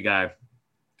of mine, good guy.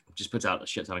 Just puts out a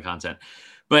shit ton of content.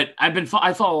 But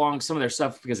I follow along some of their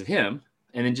stuff because of him,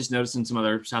 and then just noticing some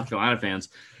other South Carolina fans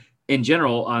in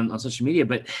general on social media.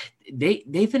 But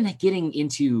they've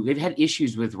had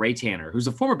issues with Ray Tanner, who's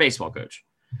a former baseball coach,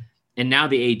 and now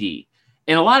the AD.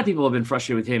 And a lot of people have been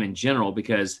frustrated with him in general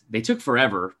because they took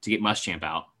forever to get Muschamp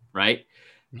out, right?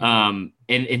 Mm-hmm.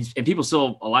 And people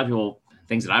still, a lot of people,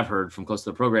 things that I've heard from close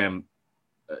to the program,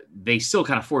 they still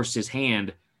kind of forced his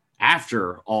hand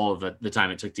after all of the time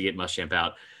it took to get Muschamp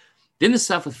out. Then the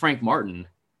stuff with Frank Martin,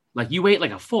 like you wait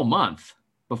like a full month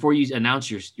before you announce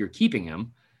you're keeping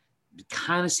him. It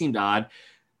kind of seemed odd.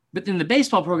 But then the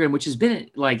baseball program, which has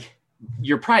been like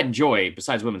your pride and joy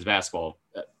besides women's basketball,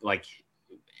 like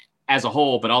as a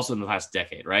whole, but also in the last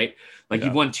decade, right? Like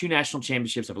you've won 2 national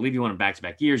championships. I believe you won in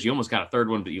back-to-back years. You almost got a third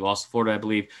one, but you lost to Florida, I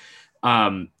believe.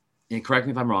 And correct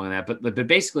me if I'm wrong on that, but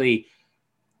basically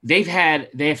they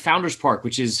have Founders Park,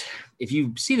 which is, if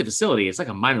you see the facility, it's like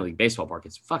a minor league baseball park.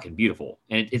 It's fucking beautiful.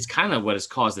 And it's kind of what has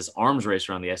caused this arms race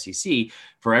around the SEC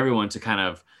for everyone to kind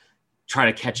of try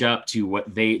to catch up to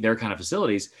what their kind of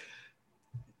facilities.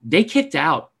 They kicked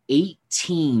out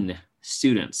 18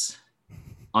 students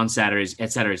on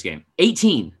Saturday's game.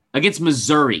 18 against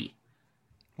Missouri.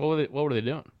 What were they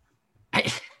doing?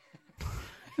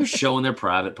 They're showing their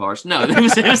private parts. No, it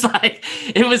was like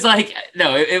it was like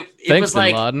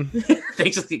Laden.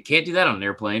 Thanks. Can't do that on an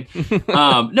airplane.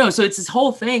 No, so it's this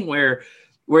whole thing where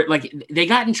like they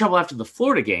got in trouble after the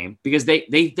Florida game because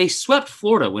they swept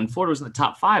Florida when Florida was in the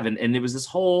top 5, and it was this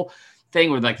whole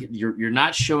thing where like you're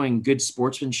not showing good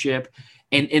sportsmanship,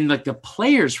 and like the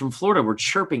players from Florida were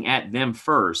chirping at them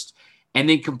first, and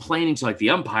then complaining to like the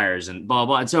umpires and blah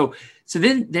blah. And so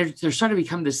then there started to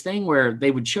become this thing where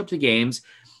they would show up to games,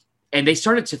 and they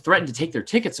started to threaten to take their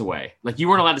tickets away. Like you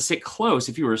weren't allowed to sit close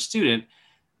if you were a student,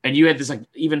 and you had this like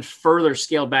even further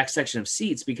scaled back section of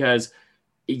seats because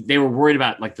they were worried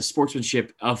about like the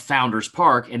sportsmanship of Founders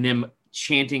Park and them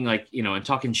chanting like, and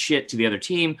talking shit to the other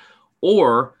team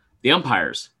or the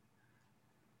umpires.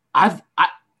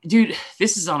 Dude,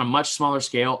 this is on a much smaller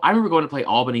scale. I remember going to play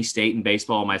Albany State in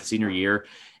baseball my senior year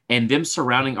and them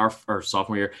surrounding our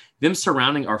sophomore year, them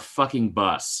surrounding our fucking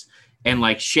bus and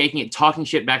like shaking it, talking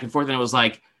shit back and forth. And it was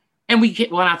like, and we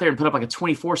went out there and put up like a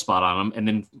 24 spot on them and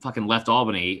then fucking left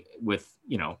Albany with,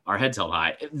 our heads held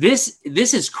high. This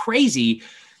is crazy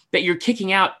that you're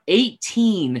kicking out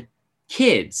 18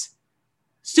 students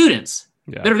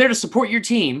that are there to support your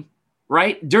team,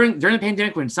 right? During the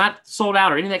pandemic when it's not sold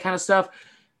out or any of that kind of stuff.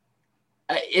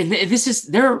 And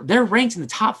they're ranked in the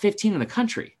top 15 in the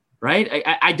country, right?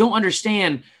 I don't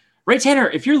understand. Ray Tanner,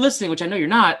 if you're listening, which I know you're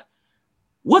not,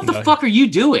 what the fuck are you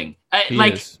doing?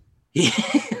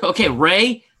 Okay,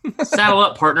 Ray, saddle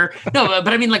up, partner. No,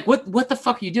 but I mean, like, what the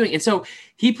fuck are you doing? And so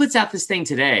he puts out this thing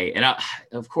today, and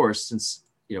of course, since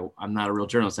I'm not a real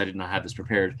journalist, I did not have this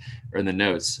prepared or in the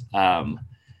notes.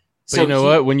 So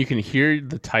what? When you can hear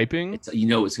the typing, it's going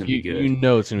to be good. You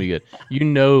know it's going to be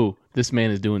good. This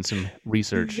man is doing some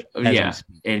research. Yeah,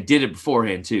 and did it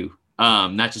beforehand too.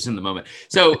 Not just in the moment.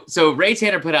 So Ray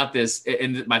Tanner put out this,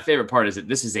 and my favorite part is that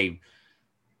this is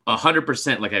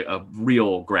 100% like a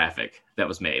real graphic that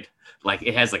was made. Like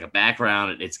it has like a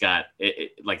background. It's got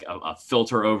like a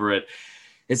filter over it.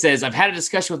 It says, "I've had a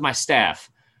discussion with my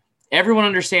staff. Everyone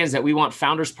understands that we want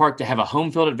Founders Park to have a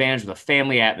home field advantage with a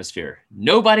family atmosphere.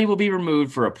 Nobody will be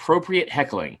removed for appropriate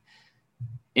heckling.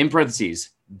 In parentheses,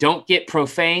 don't get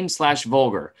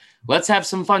profane/vulgar. Let's have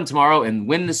some fun tomorrow and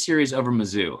win the series over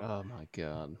Mizzou." Oh my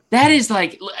God. That is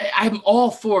like, I'm all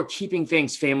for keeping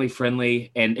things family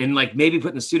friendly and like maybe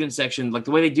putting the student section, like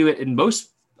the way they do it in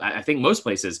I think most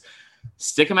places,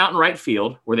 stick them out in right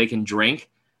field where they can drink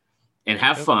and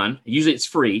have fun. Usually it's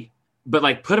free, but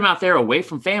like put them out there away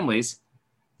from families.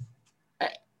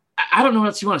 I don't know what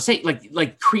else you want to say.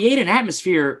 Like create an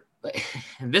atmosphere.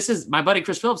 This is my buddy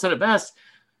Chris Phillips said it best.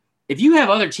 If you have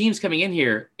other teams coming in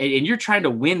here and you're trying to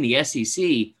win the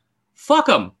SEC, fuck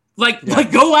them. Like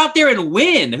go out there and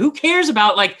win. Who cares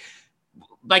about like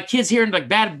kids hearing like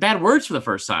bad words for the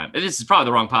first time? This is probably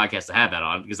the wrong podcast to have that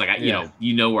on because like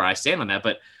you know where I stand on that.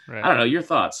 But right. I don't know your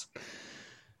thoughts.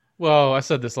 Well, I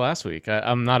said this last week.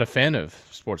 I'm not a fan of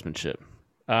sportsmanship.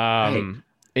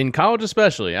 In college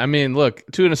especially. I mean, look,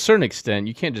 to a certain extent,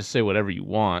 you can't just say whatever you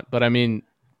want. But I mean,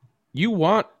 you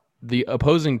want the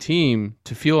opposing team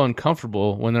to feel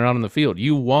uncomfortable when they're out on the field.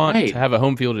 You want to have a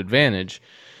home field advantage.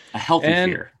 A healthy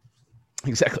fear.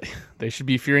 Exactly. They should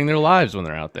be fearing their lives when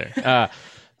they're out there.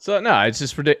 So, no, it's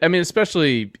just ridiculous. I mean,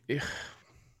 especially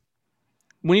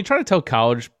when you try to tell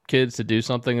college kids to do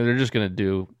something, they're just going to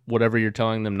do whatever you're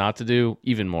telling them not to do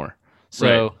even more.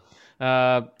 So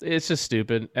it's just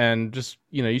stupid. And just,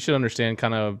 you should understand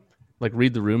kind of like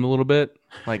read the room a little bit.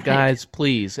 Like, guys,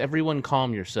 please, everyone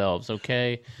calm yourselves,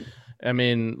 okay? I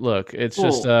mean, look, it's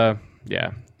just, yeah.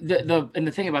 And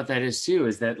the thing about that is, too,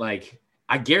 is that, like,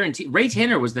 I guarantee Ray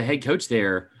Tanner was the head coach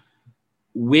there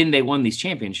when they won these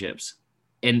championships.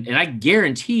 And I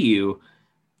guarantee you,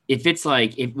 if it's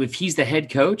like, if he's the head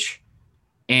coach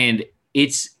and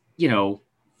it's,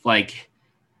 like,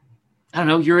 I don't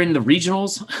know, you're in the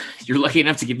regionals, you're lucky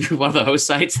enough to get one of the host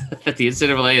sites that the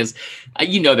NCAA is,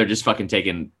 they're just fucking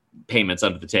taking payments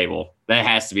under the table. That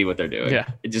has to be what they're doing. Yeah.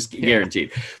 It's just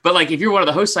guaranteed. But like, if you're one of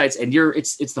the host sites and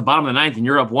it's the bottom of the ninth and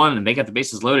you're up 1 and they got the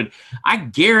bases loaded, I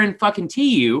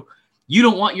guarantee you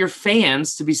don't want your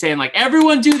fans to be saying like,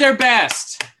 everyone do their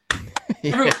best.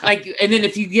 And then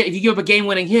if you give up a game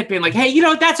winning hit being like, hey,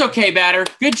 that's okay, batter.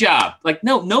 Good job. Like,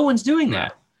 no one's doing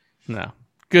that. No.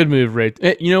 Good move, Ray.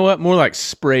 You know what? More like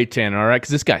spray tan, all right? Because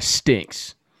this guy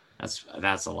stinks.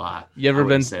 That's a lot. You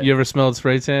ever smelled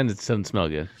spray tan? It doesn't smell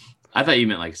good. I thought you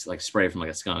meant like spray from like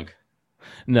a skunk.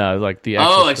 No, like the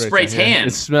like spray tan. Yeah.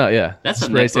 It smell, yeah. That's a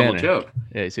next level joke.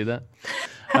 Yeah, you see that?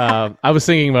 I was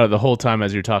thinking about it the whole time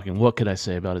as you're talking. What could I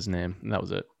say about his name? And that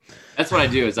was it. That's what I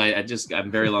do. Is I'm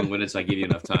very long-winded, so I give you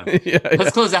enough time.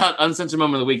 Let's close out Uncensored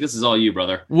Moment of the Week. This is all you,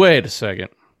 brother. Wait a second.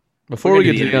 Before we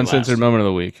get to the uncensored moment of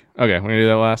the week. Okay, we're going to do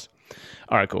that last?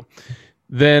 All right, cool.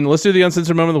 Then let's do the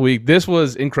uncensored moment of the week. This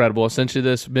was incredible. I sent you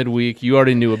this midweek. You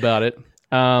already knew about it.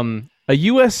 A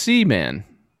USC man.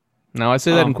 Now, I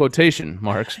say that in quotation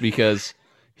marks because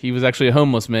he was actually a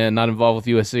homeless man, not involved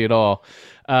with USC at all.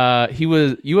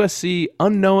 USC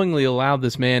unknowingly allowed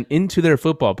this man into their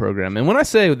football program. And when I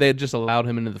say they had just allowed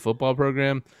him into the football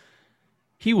program,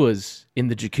 he was in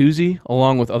the jacuzzi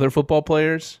along with other football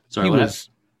players.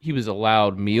 He was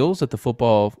allowed meals at the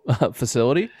football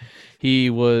facility. He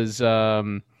was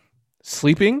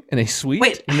sleeping in a suite.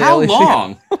 Wait, how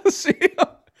long?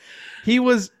 He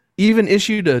was even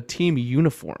issued a team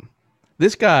uniform.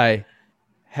 This guy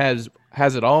has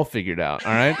it all figured out,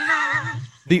 all right?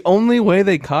 The only way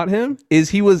they caught him is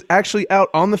he was actually out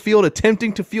on the field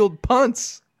attempting to field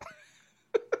punts.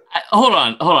 Hold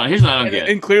on. Here's what I don't get.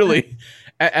 And clearly,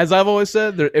 as I've always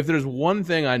said, if there's one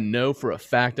thing I know for a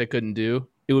fact I couldn't do,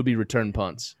 it would be return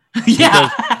punts.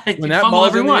 When that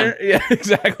ball's in the air, yeah,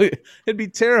 exactly. It'd be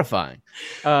terrifying.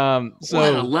 What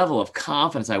a level of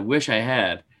confidence I wish I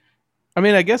had. I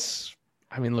mean,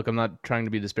 look, I'm not trying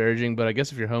to be disparaging, but I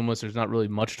guess if you're homeless, there's not really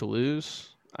much to lose.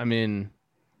 I mean,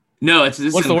 no, this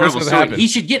is an incredible story.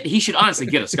 He should honestly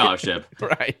get a scholarship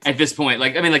right at this point.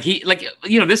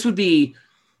 This would be,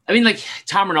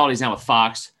 Tom Rinaldi's now with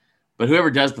Fox, but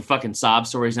whoever does the fucking sob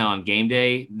stories now on game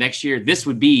day next year, this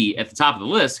would be at the top of the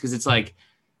list because it's like,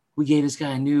 we gave this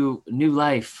guy a new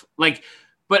life.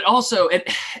 But also,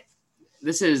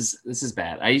 this is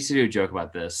bad. I used to do a joke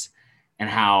about this and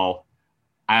how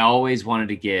I always wanted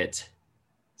to get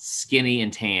skinny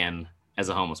and tan as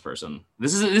a homeless person.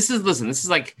 This is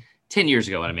like 10 years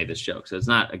ago when I made this joke, so it's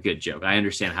not a good joke. I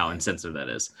understand how insensitive that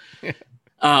is.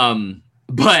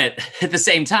 But at the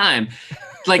same time,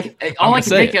 all I can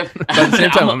think of. At the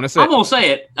same time, I'm going to say it. I'm going to say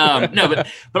it.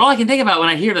 But all I can think about when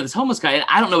I hear about this homeless guy, and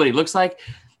I don't know what he looks like,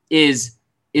 is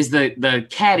the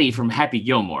caddy from Happy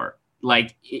Gilmore.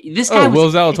 This guy. Will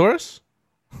Zalatoris?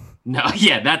 No,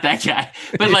 yeah, not that guy.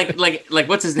 But like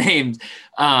what's his name?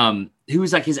 Who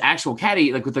was his actual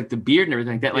caddy, with the beard and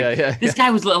everything like that. This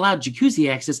guy was allowed jacuzzi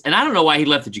access, and I don't know why he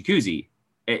left the jacuzzi.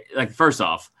 First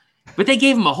off, but they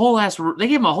gave him a whole ass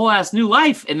new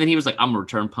life, and then he was like, "I'm gonna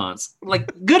return punts."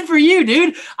 Good for you,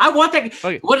 dude. I want that.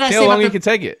 Okay. What did I say? How long you can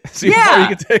take it? See how far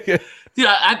you can take it. Dude,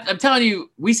 I'm telling you,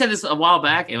 we said this a while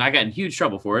back, and I got in huge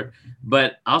trouble for it.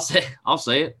 But I'll say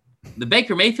it. The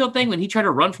Baker Mayfield thing when he tried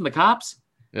to run from the cops.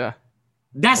 Yeah,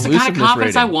 that's the kind of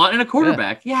confidence I want in a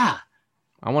quarterback. Yeah.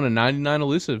 I want a 99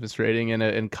 elusiveness rating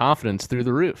and confidence through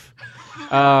the roof.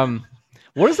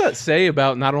 What does that say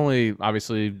about not only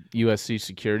obviously USC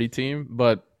security team,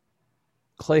 but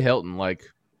Clay Helton?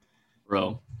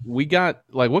 Bro, we got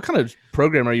what kind of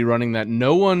program are you running that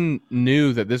no one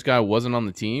knew that this guy wasn't on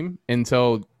the team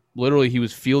until literally he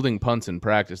was fielding punts in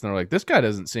practice, and they're like, this guy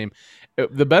doesn't seem.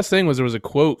 The best thing was there was a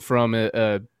quote from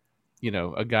a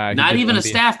guy, not even a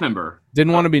staff member,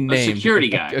 didn't want to be named, a security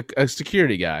guy, a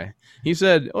security guy. He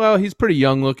said, well, he's pretty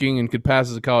young looking and could pass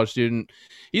as a college student.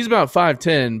 He's about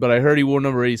 5'10", but I heard he wore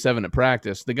number 87 at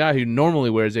practice. The guy who normally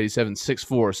wears 87 is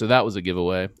 6'4", so that was a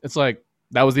giveaway. It's like,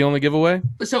 that was the only giveaway?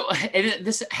 So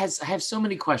I have so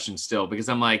many questions still because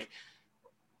I'm like,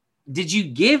 did you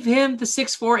give him the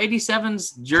 6'4",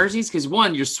 87's jerseys? Because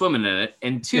one, you're swimming in it.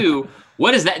 And two,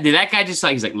 what is that? Did that guy just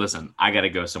he's like, listen, I got to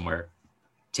go somewhere.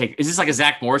 Is this like a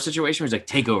Zach Morris situation where he's like,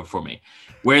 take over for me?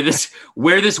 Wear this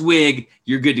wig.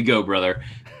 You're good to go, brother.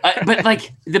 But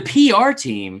the PR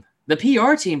team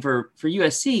for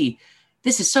USC,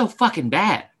 this is so fucking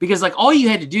bad because all you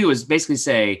had to do is basically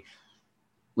say,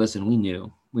 listen, we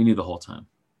knew the whole time.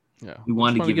 Yeah. We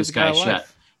wanted to give this guy a shot.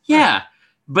 Yeah.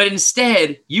 But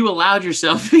instead you allowed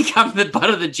yourself to become the butt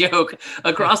of the joke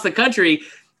across the country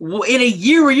in a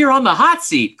year where you're on the hot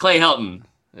seat, Clay Helton.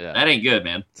 Yeah, that ain't good,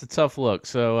 man. It's a tough look.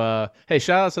 So, hey,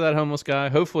 shout out to that homeless guy.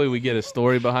 Hopefully, we get a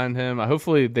story behind him.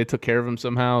 Hopefully, they took care of him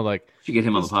somehow. Should get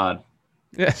him on the pod.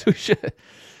 Yes, we should.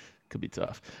 Could be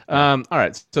tough. All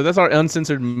right, so that's our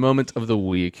uncensored moment of the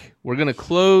week. We're gonna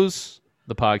close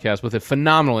the podcast with a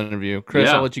phenomenal interview. Chris,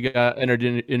 I'll let you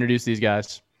introduce these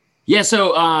guys. Yeah,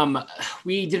 so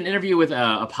we did an interview with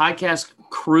a podcast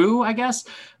crew, I guess.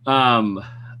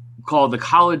 Called the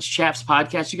College Chaps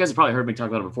Podcast. You guys have probably heard me talk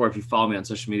about it before. If you follow me on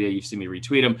social media, you've seen me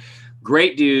retweet them.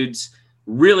 Great dudes,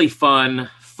 really fun,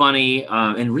 funny,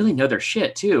 and really know their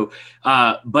shit too.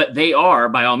 But they are,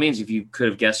 by all means, if you could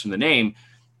have guessed from the name,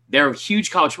 they're huge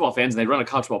college football fans, and they run a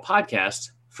college football podcast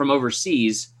from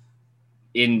overseas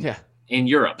in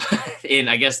Europe. In,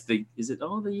 I guess, is it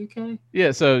all the UK?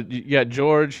 Yeah, so you got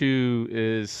George, who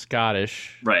is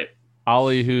Scottish. Right.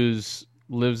 Ollie, who's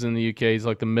lives in the UK. He's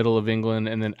like the middle of England.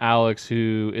 And then Alex,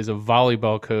 who is a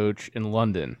volleyball coach in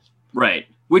London. Right.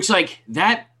 Which, like,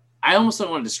 that, I almost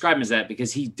don't want to describe him as that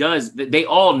because he does, they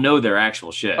all know their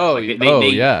actual shit. Oh,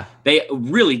 like yeah. They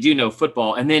really do know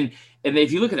football. And then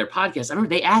if you look at their podcast, I remember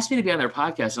they asked me to be on their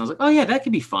podcast and I was like, oh yeah, that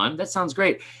could be fun. That sounds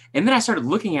great. And then I started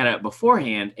looking at it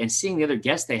beforehand and seeing the other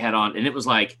guests they had on. And it was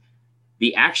like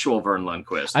the actual Vern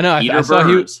Lundquist. I know.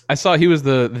 I saw he was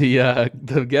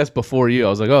the guest before you. I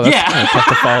was like, oh, that's kind of tough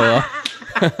to follow up.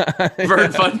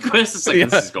 Vern Funquist. It's like,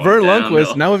 this is going Vern downhill.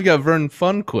 Lundquist. Now we've got Vern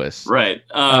Funquist. Right.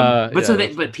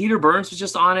 But Peter Burns was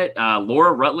just on it.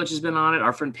 Laura Rutledge has been on it.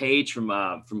 Our friend Paige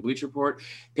from Bleach Report,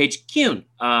 Paige Kuhn,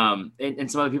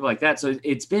 and some other people like that. So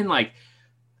it's been like,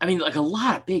 I mean, like a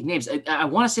lot of big names. I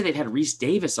want to say they've had Reese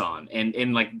Davis on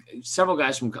and like several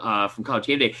guys from College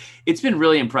Game Day. It's been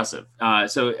really impressive.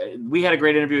 So we had a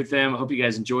great interview with them. I hope you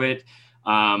guys enjoy it.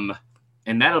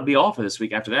 And that'll be all for this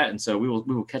week after that. And so we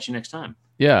will catch you next time.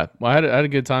 Yeah, well, I had a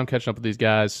good time catching up with these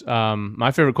guys. My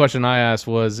favorite question I asked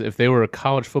was if they were a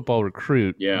college football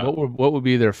recruit, what would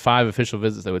be their 5 official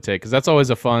visits they would take? Because that's always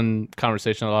a fun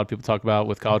conversation a lot of people talk about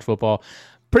with college football.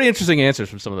 Pretty interesting answers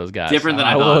from some of those guys. Different than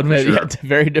I thought. Will admit, sure.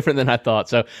 Very different than I thought.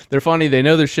 So they're funny. They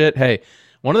know their shit. Hey,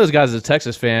 one of those guys is a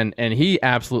Texas fan, and he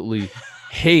absolutely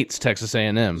hates Texas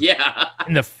A&M. Yeah.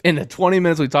 In the 20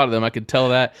 minutes we talked to them, I could tell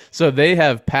that. So they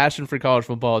have passion for college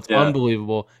football. It's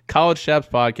unbelievable. College Chaps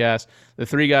Podcast. The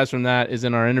 3 guys from that is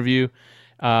in our interview.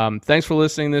 Thanks for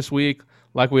listening this week.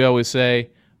 Like we always say,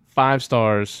 5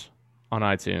 stars on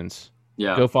iTunes.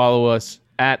 Yeah. Go follow us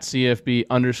at CFB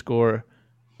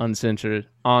 _uncensored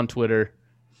on Twitter.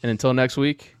 And until next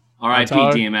week, R.I.P.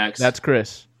 DMX. That's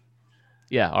Chris.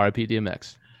 Yeah, R.I.P.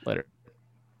 DMX. Later.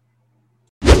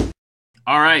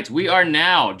 All right, we are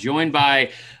now joined by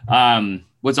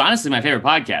what's honestly my favorite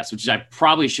podcast, which I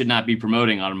probably should not be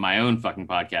promoting on my own fucking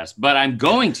podcast, but I'm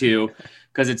going to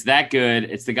because it's that good.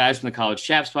 It's the guys from the College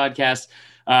Chaps Podcast.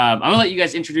 I'm going to let you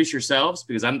guys introduce yourselves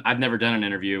because I've never done an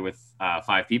interview with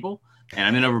 5 people, and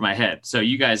I'm in over my head. So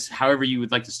you guys, however you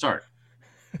would like to start.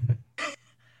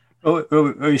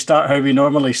 We start how we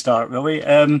normally start, will we?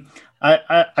 I'm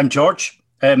George.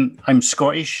 I'm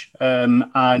Scottish, and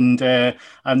I'm the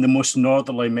most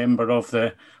northerly member of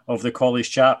the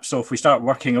College Chaps. So if we start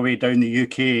working our way down the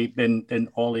UK, then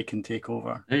Ollie can take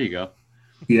over. There you go.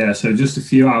 Yeah, so just a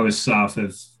few hours south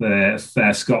of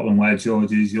fair Scotland, where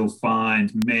George is, you'll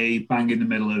find me bang in the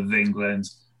middle of England,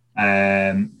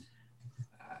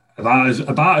 about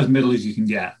as middle as you can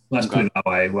get. Let's put it that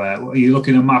way. Where you look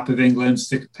at a map of England,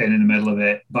 stick a pin in the middle of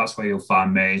it. That's where you'll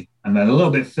find me, and then a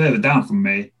little bit further down from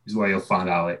me is where you'll find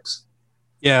Alex.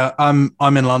 Yeah, I'm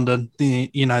in London.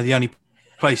 The only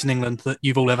place in England that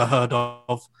you've all ever heard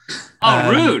of.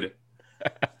 Oh, rude.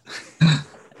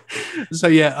 So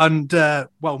yeah, and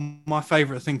my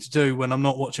favourite thing to do when I'm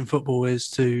not watching football is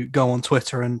to go on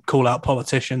Twitter and call out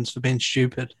politicians for being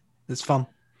stupid. It's fun.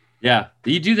 Yeah,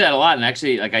 you do that a lot, and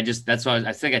actually, like that's why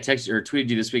I think I texted or tweeted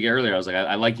you this week earlier. I was like,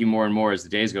 I like you more and more as the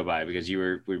days go by because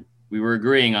we were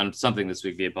agreeing on something this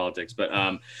week via politics. But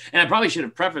and I probably should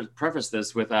have prefaced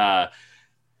this with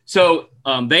so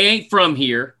they ain't from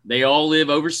here. They all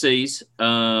live overseas,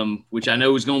 which I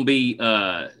know is going to be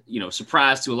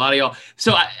surprise to a lot of y'all.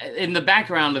 So in the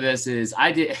background of this is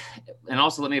I did, and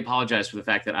also let me apologize for the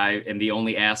fact that I am the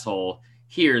only asshole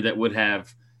here that would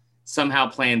have somehow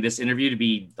planned this interview to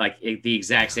be like the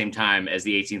exact same time as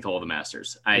the 18th hole of the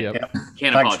Masters. I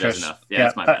can't apologize enough. Yeah,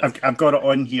 that's my bad. I've got it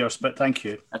on here, but thank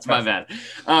you. That's my bad.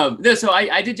 So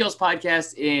I did Jill's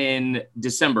podcast in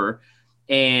December,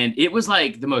 and it was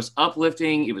like the most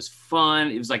uplifting. It was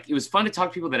fun. It was fun to talk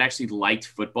to people that actually liked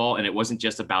football, and it wasn't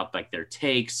just about like their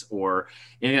takes or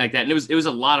anything like that. And it was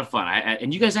a lot of fun.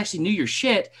 And you guys actually knew your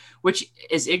shit, which,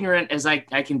 as ignorant as I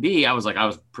can be, I was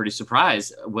pretty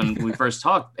surprised when we first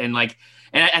talked. And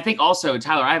I think also,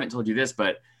 Tyler, I haven't told you this,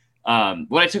 but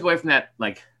what I took away from that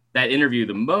interview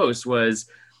the most was,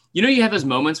 you have those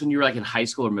moments when you were like in high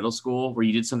school or middle school where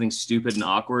you did something stupid and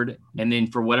awkward, and then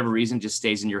for whatever reason just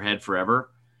stays in your head forever.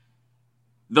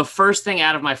 The first thing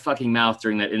out of my fucking mouth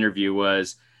during that interview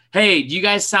was, "Hey, do you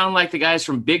guys sound like the guys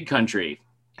from Big Country?"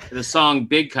 The song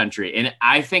Big Country. And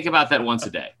I think about that once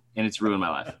a day, and it's ruined my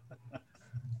life.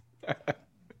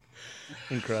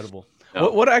 Incredible. No.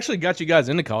 What actually got you guys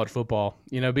into college football?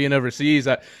 Being overseas,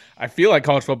 I feel like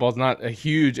college football is not a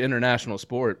huge international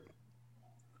sport.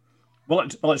 Well,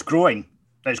 it's growing.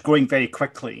 It's growing very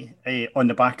quickly on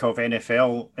the back of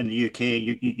NFL in the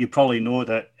UK. You probably know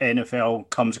that NFL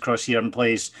comes across here and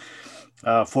plays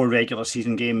 4 regular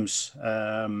season games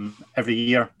every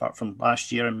year, apart from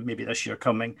last year and maybe this year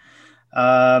coming.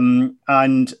 And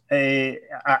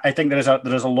I think there is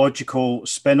a logical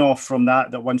spin-off from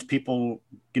that once people,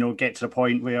 get to the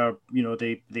point where,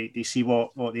 they see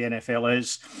what the NFL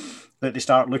is, that they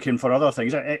start looking for other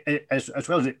things. As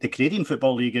well as the Canadian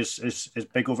Football League is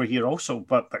big over here also,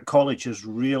 but college is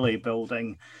really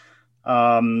building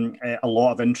a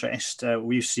lot of interest.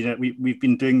 We've seen it. We've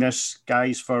been doing this,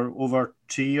 guys, for over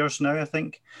 2 years now, I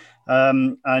think.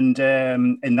 And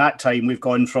in that time, we've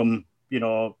gone from,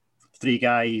 3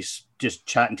 guys just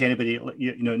chatting to anybody.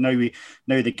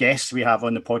 Now the guests we have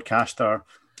on the podcast are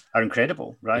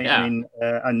incredible, right? Yeah. I mean,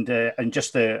 and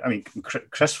just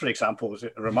Chris, for example, is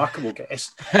a remarkable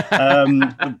guest. It's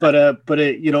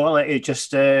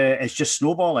just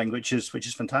snowballing, which is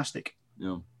fantastic.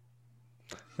 Yeah.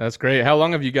 That's great. How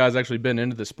long have you guys actually been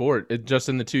into the sport? Just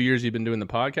in the 2 years you've been doing the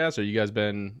podcast, or you guys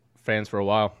been fans for a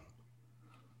while?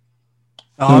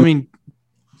 I mean,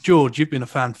 George, you've been a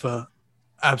fan for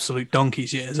absolute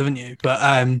donkey's years, haven't you? But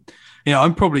I'm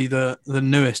probably the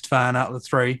newest fan out of the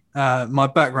 3. My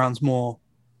background's more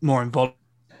in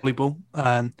volleyball,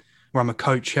 where I'm a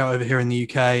coach out over here in the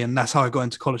UK, and that's how I got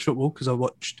into college football, because I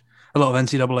watched a lot of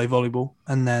NCAA volleyball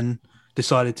and then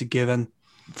decided to give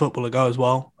football a go as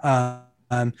well.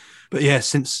 But yeah,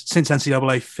 since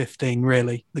NCAA 15,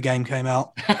 really, the game came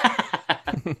out.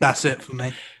 That's it for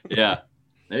me. Yeah,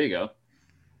 there you go.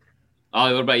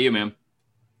 Ollie, what about you, man?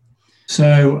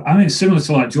 So, I mean, similar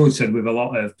to like George said, with a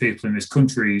lot of people in this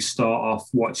country, you start off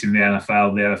watching the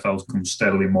NFL. The NFL's become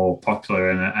steadily more popular,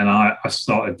 and I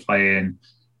started playing.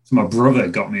 So my brother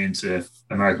got me into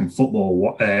American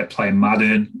football, playing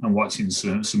Madden and watching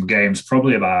some games,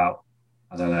 probably about,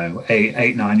 I don't know,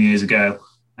 8-9 years ago.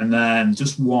 And then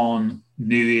just one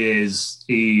New Year's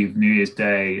Eve, New Year's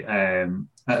Day, at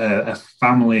a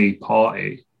family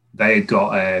party, they had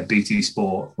got a BT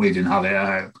Sport. We didn't have it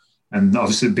at home. And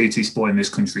obviously BT Sport in this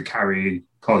country carry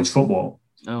college football.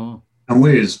 Oh. And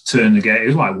we just turned the game. It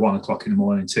was like 1 o'clock in the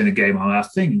morning, turn the game on. I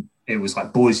think it was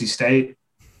like Boise State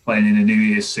playing in a New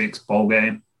Year's Six bowl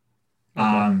game. Okay.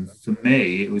 And for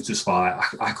me, it was just like,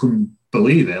 I couldn't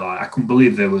believe it. Like, I couldn't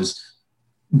believe there was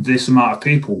this amount of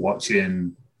people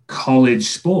watching college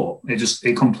sport.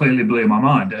 It completely blew my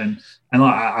mind. And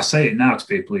like I say it now to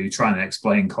people who are trying to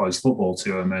explain college football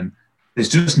to them, and there's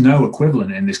just no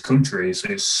equivalent in this country. So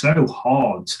it's so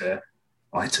hard to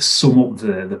sum up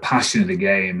the passion of the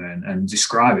game and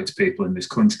describe it to people in this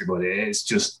country. But it's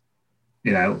just,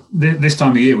 this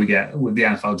time of year we get with the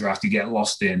NFL draft, you get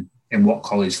lost in what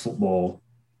college football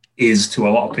is to a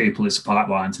lot of people. It's a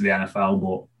pipeline to the NFL,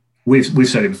 but we've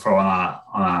said it before on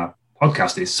our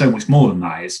podcast. It's so much more than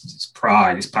that. It's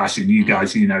pride, it's passion. You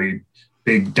guys, you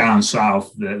big down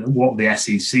south, what the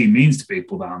SEC means to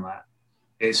people down there.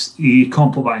 You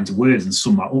can't put that into words and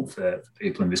sum that up for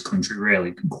people in this country,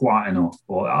 really, quite enough.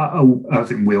 But I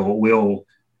think we all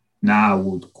now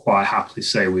would quite happily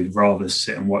say we'd rather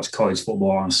sit and watch college football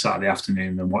on a Saturday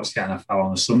afternoon than watch the NFL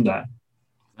on a Sunday.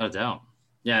 No doubt.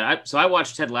 Yeah, so I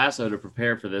watched Ted Lasso to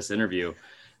prepare for this interview.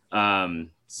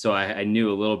 So I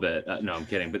knew a little bit. No, I'm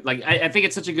kidding. But I think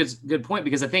it's such a good point,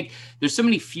 because I think there's so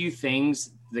many few things,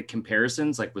 the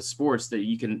comparisons, like with sports, that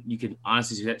you can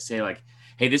honestly say, like,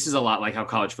 hey, this is a lot like how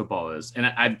college football is. And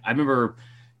I remember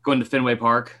going to Fenway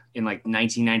Park in like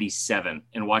 1997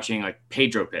 and watching like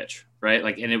Pedro pitch, right?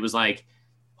 Like, and it was like,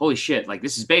 holy shit, like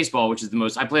this is baseball, which is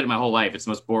I played it my whole life. It's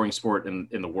the most boring sport in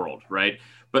the world, right?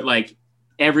 But like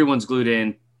everyone's glued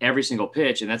in every single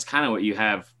pitch, and that's kind of what you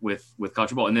have with college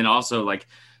football. And then also like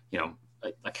I'm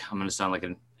going to sound like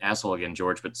an asshole again,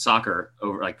 George, but soccer,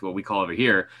 over like what we call over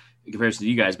here in comparison to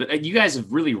you guys. But you guys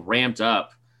have really ramped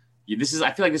up. I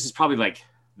feel like this is probably like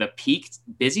the peak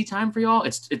busy time for y'all.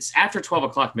 It's after 12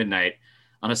 o'clock midnight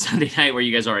on a Sunday night where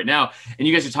you guys are right now, and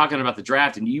you guys are talking about the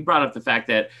draft, and you brought up the fact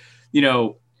that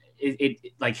it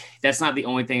like that's not the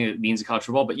only thing that means in college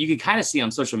football, but you can kind of see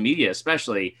on social media,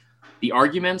 especially, the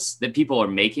arguments that people are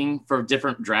making for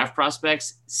different draft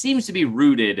prospects seems to be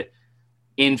rooted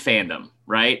in fandom,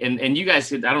 right? And you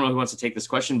guys, I don't know who wants to take this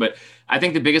question, but I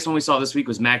think the biggest one we saw this week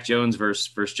was Mac Jones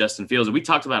versus Justin Fields. And we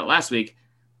talked about it last week.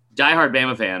 Diehard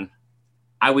Bama fan,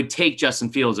 I would take Justin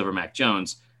Fields over Mac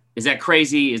Jones. Is that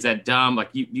crazy? Is that dumb? Like,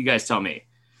 you guys tell me.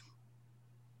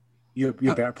 You're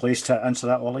better placed to answer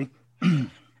that, Ollie. No,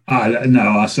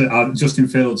 I said Justin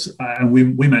Fields, and we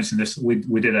mentioned this.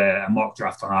 We did a mock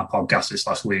draft on our podcast this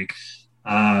last week,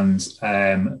 and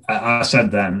I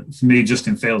said then, for me,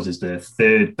 Justin Fields is the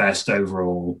third best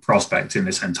overall prospect in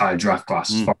this entire draft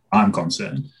class, as far as I'm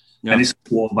concerned. Yep. And it's a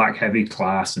quarterback-heavy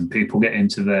class, and people get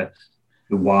into the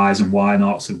whys and why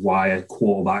nots of why a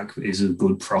quarterback is a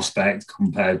good prospect for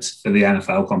the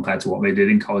NFL compared to what they did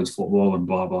in college football, and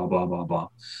blah blah blah blah blah.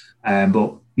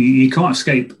 But you can't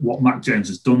escape what Mac Jones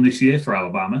has done this year for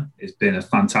Alabama. It's been a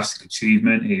fantastic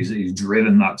achievement. He's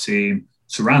driven that team,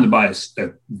 surrounded by a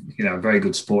very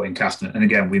good supporting cast. And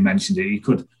again, we mentioned it. You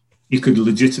could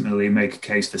legitimately make a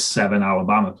case for 7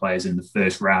 Alabama players in the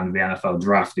first round of the NFL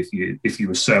draft if you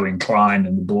were so inclined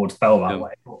and the board fell that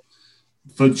way. But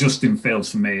for Justin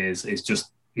Fields, for me, is just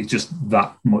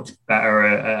that much better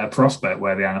a prospect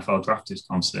where the NFL draft is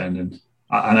concerned. And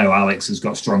I know Alex has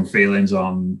got strong feelings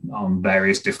on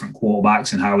various different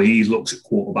quarterbacks and how he looks at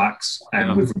quarterbacks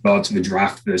and with regard to the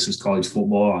draft versus college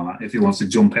football. If he wants to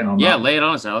jump in on that. Yeah, lay it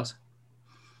on us, Alex.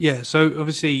 Yeah, so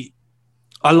obviously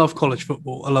I love college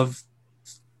football. I love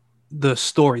the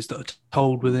stories that are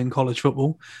told within college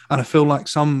football. And I feel like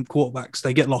some quarterbacks,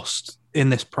 they get lost in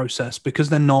this process because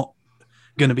they're not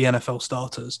going to be NFL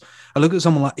starters. I look at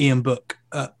someone like Ian Book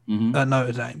at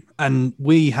Notre Dame, and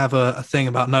we have a thing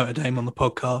about Notre Dame on the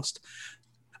podcast.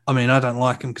 I mean, I don't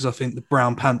like them because I think the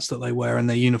brown pants that they wear and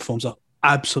their uniforms are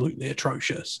absolutely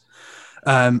atrocious.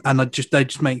 And they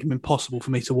just make them impossible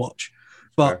for me to watch.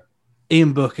 But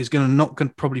Ian Book is not going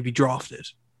to probably be drafted.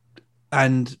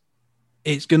 And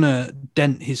it's going to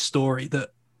dent his story that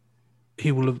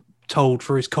he will have told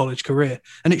for his college career.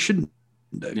 And it shouldn't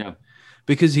do. Yeah.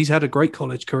 Because he's had a great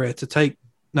college career. To take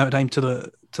Notre Dame to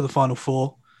the Final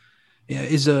Four,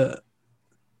 is a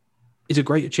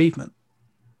great achievement.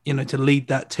 To lead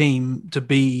that team to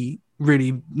be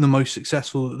really the most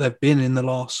successful that they've been in the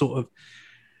last sort of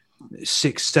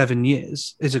 6-7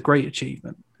 years is a great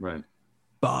achievement. Right.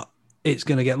 But it's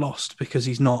going to get lost because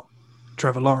he's not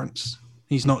Trevor Lawrence.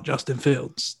 He's not Justin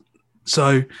Fields.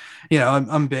 So,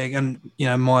 I'm big, and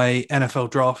my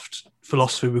NFL draft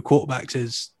philosophy with quarterbacks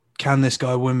is, can this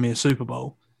guy win me a Super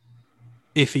Bowl?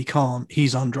 If he can't,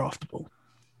 he's undraftable.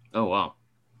 Oh, wow.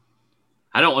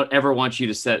 I don't ever want you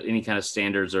to set any kind of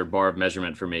standards or bar of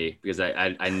measurement for me because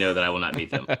I know that I will not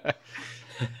meet them.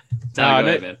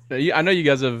 I know you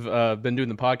guys have been doing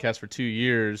the podcast for 2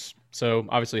 years, so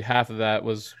obviously half of that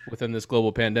was within this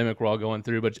global pandemic we're all going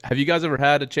through. But have you guys ever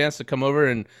had a chance to come over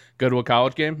and go to a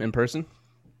college game in person?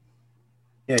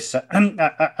 Yes,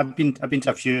 I've been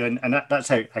to a few, and that's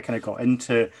how I kind of got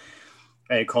into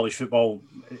college football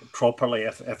properly.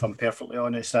 If I'm perfectly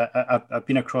honest, I've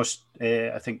been across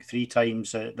I think 3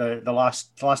 times. The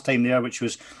last time there, which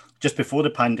was just before the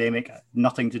pandemic,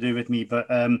 nothing to do with me, but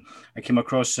I came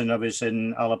across and I was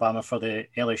in Alabama for the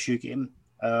LSU game,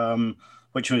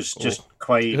 which was just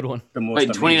quite good one. The most. Wait,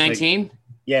 2019?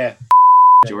 Yeah,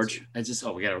 George. We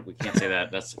can't say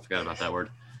that. I forgot about that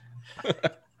word.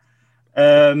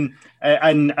 And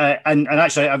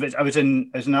actually, I was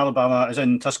in Alabama. I was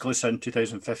in Tuscaloosa in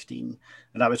 2015,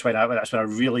 and that's when I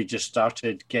really just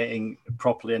started getting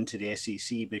properly into the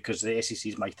SEC because the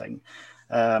SEC is my thing.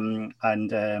 I've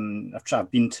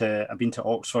been to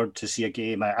Oxford to see a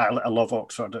game. I love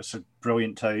Oxford. It's a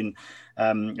brilliant town.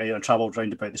 I travelled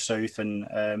round about the south,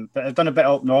 but I've done a bit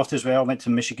up north as well. Went to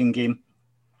a Michigan game.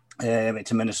 Went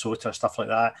to Minnesota, stuff like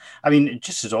that. I mean,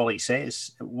 just as Ollie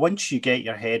says, once you get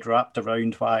your head wrapped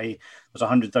around why there's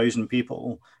 100,000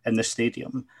 people in the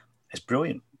stadium, it's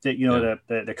brilliant.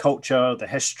 The culture, the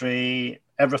history,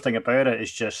 everything about it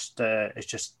is just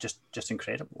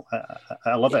incredible.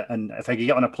 I love it. And if I could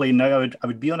get on a plane now, I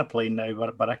would be on a plane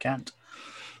now, but I can't.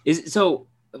 So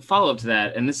follow up to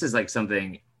that, and this is like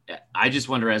something I just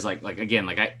wonder as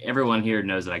everyone here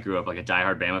knows that I grew up like a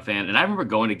diehard Bama fan, and I remember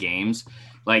going to games.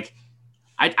 Like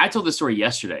I told this story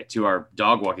yesterday to our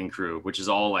dog walking crew, which is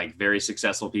all like very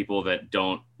successful people that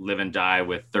don't live and die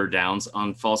with third downs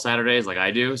on fall Saturdays like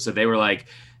I do. So they were like,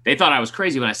 they thought I was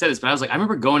crazy when I said this, but I was like, I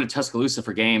remember going to Tuscaloosa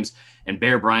for games and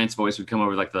Bear Bryant's voice would come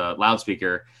over like the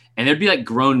loudspeaker and there'd be like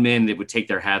grown men that would take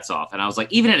their hats off. And I was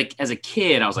like, even as a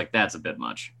kid, I was like, that's a bit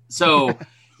much. So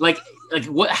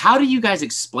how do you guys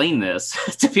explain this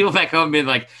to people back home being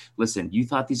like, listen, you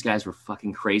thought these guys were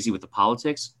fucking crazy with the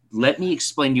politics? Let me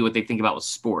explain to you what they think about with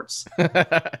sports.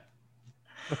 Well,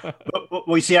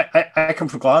 you see, I come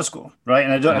from Glasgow, right?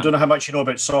 And I don't know how much you know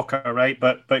about soccer, right?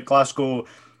 But Glasgow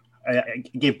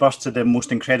gave birth to the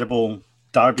most incredible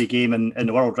derby game in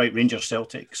the world, right? Rangers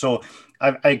Celtic. So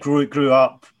I grew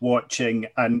up watching,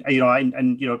 and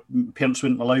parents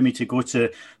wouldn't allow me to go to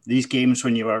these games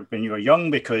when you were young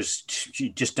because you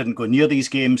just didn't go near these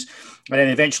games. And then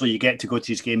eventually you get to go to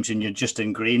these games and you're just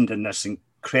ingrained in this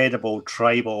incredible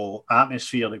tribal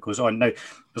atmosphere that goes on. Now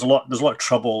there's a lot of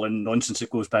trouble and nonsense that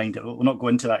goes behind it. We'll not go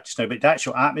into that just now, but the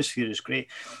actual atmosphere is great.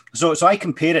 So I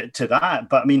compare it to that.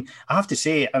 But I mean, I have to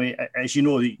say, as you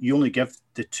know, you only give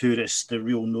the tourists the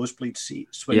real nosebleed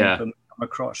seats when you come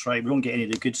across, right? We don't get any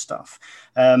of the good stuff.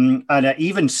 And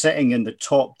even sitting in the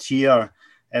top tier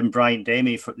Bryant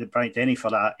Denny for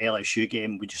that LSU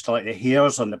game, we just like the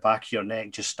hairs on the back of your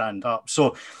neck just stand up.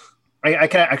 So I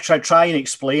try and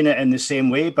explain it in the same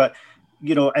way, but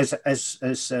you know,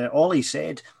 as Ollie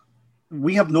said,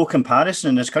 we have no comparison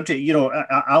in this country. You know,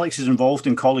 Alex is involved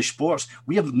in college sports.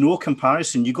 We have no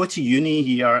comparison. You go to uni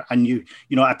here, and you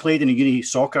know, I played in a uni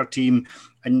soccer team,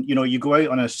 and you know, you go out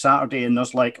on a Saturday and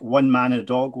there's like one man and a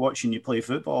dog watching you play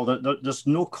football. There's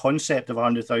no concept of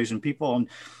 100,000 people, and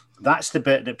that's the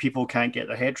bit that people can't get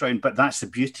their head around. But that's the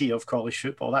beauty of college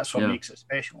football. That's what makes it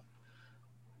special.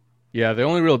 Yeah, the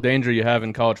only real danger you have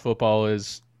in college football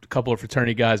is a couple of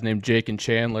fraternity guys named Jake and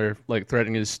Chandler, like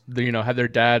threatening had their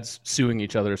dads suing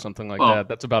each other or something like that.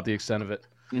 That's about the extent of it.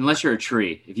 Unless you're a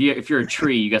tree. If you're a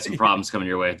tree, you got some problems coming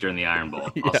your way during the Iron Bowl.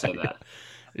 I'll say that.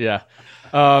 Yeah.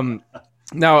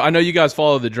 Now, I know you guys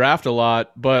follow the draft a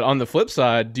lot, but on the flip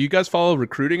side, do you guys follow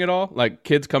recruiting at all? Like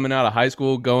kids coming out of high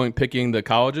school, picking the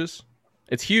colleges?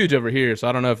 It's huge over here, so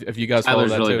I don't know if you guys follow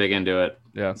that really too. Big into it.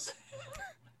 Yeah.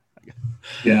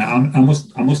 Yeah, I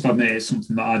must admit it's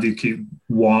something that I do keep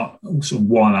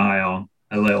one eye on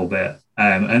a little bit.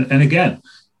 And again,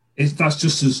 that's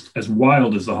just as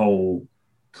wild as the whole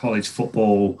college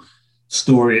football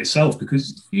story itself,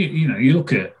 because you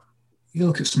look at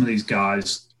some of these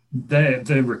guys,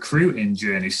 their recruiting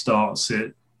journey starts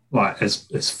at like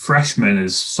as freshmen,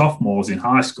 as sophomores in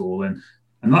high school, and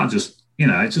that just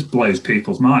it just blows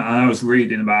people's mind. And I was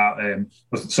writing about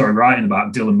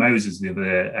Dylan Moses the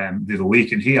other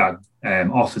week, and he had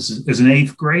offers as an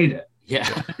 8th grader.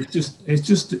 Yeah,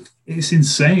 it's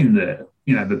insane that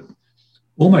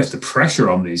almost the pressure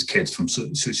on these kids from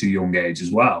such a young age as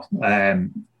well.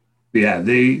 The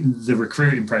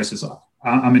recruiting process.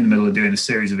 I'm in the middle of doing a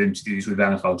series of interviews with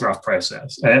NFL draft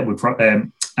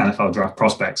NFL draft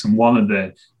prospects, and one of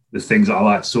the things that I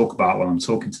like to talk about when I'm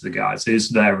talking to the guys is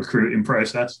their recruiting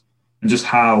process and just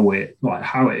how it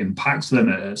impacts them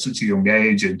at such a young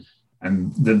age, and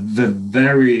the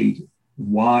very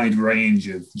wide range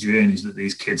of journeys that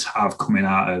these kids have coming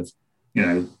out of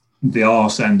the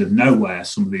arse end of nowhere.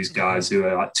 Some of these guys who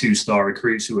are like 2-star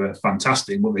recruits who are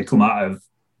fantastic, but they come out of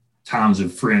towns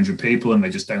of 300 people and they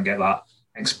just don't get that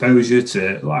exposure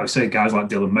to, like I say, guys like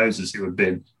Dylan Moses who have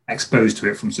been exposed to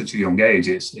it from such a young age.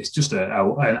 It's just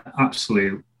an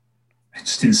absolute,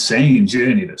 just insane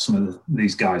journey that some of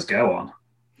these guys go on.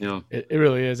 Yeah, it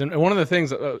really is. And one of the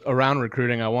things around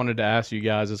recruiting I wanted to ask you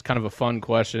guys is kind of a fun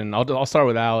question. I'll start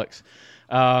with Alex.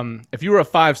 If you were a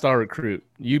 5-star recruit,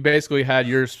 you basically had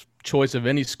your choice of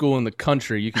any school in the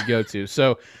country you could go to.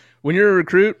 So when you're a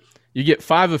recruit, you get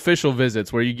 5 official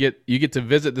visits where you get to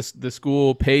visit the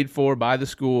school paid for by the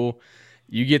school.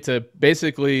 You get to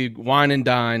basically wine and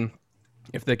dine,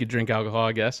 if they could drink alcohol,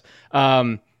 I guess.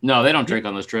 No, they don't drink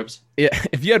on those trips. Yeah,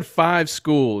 if you had 5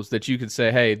 schools that you could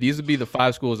say, hey, these would be the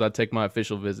 5 schools I'd take my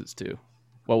official visits to,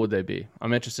 what would they be?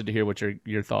 I'm interested to hear what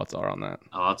your thoughts are on that.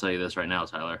 Oh, I'll tell you this right now,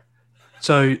 Tyler.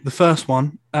 So the first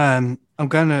one, I'm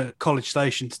going to College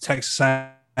Station to Texas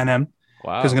A&M.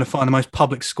 Wow. Because I'm going to find the most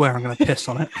public square. I'm going to piss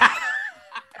on it.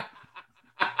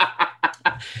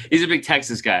 He's a big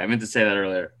Texas guy. I meant to say that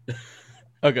earlier.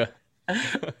 Okay.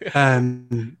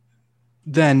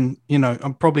 Then,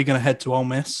 I'm probably going to head to Ole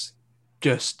Miss.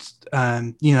 Just,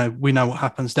 we know what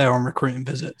happens there on recruiting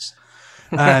visits.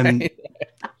 Right.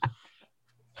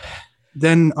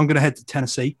 Then I'm going to head to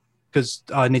Tennessee because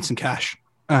I need some cash.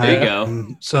 There you go.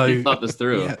 So you thought this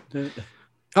through. Yeah.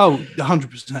 Oh,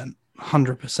 100%.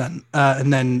 100%.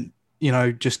 And then,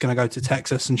 just going to go to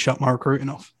Texas and shut my recruiting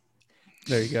off.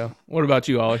 There you go. What about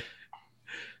you, Ollie?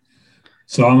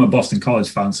 So I'm a Boston College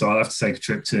fan, so I'll have to take a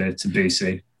trip to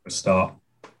BC for a start.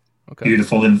 Okay.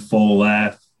 Beautiful in the fall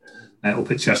there, up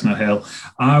at Chestnut Hill.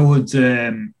 I would,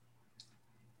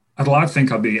 I'd like to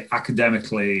think I'd be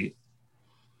academically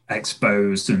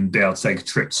exposed and be able to take a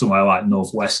trip somewhere like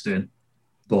Northwestern,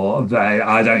 but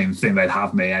I don't even think they'd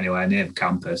have me anywhere near the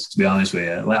campus, to be honest with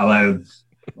you, let alone...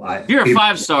 If you're a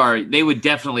 5-star, they would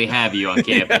definitely have you on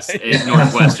campus in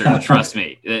Northwestern. Trust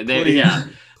me. Please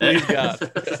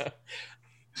God.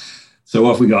 So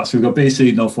what have we got? So we've got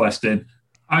BC, Northwestern.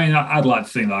 I mean, I'd like to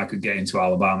think that I could get into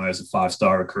Alabama as a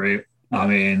 5-star recruit. I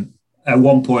mean, at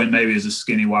one point, maybe as a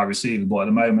skinny wide receiver, but at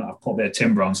the moment, I've put a bit of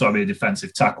timber on, so I'll be a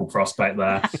defensive tackle prospect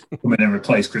there. Come in and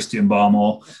replace Christian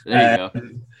Barmore. There you go.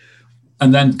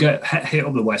 And then hit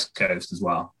up the West Coast as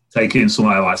well. Take in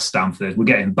somewhere like Stanford. We're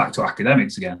getting back to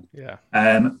academics again. Yeah.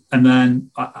 And then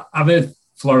I've heard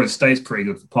Florida State's pretty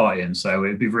good for partying, so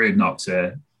it'd be rude not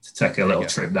to take a little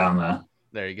trip down there.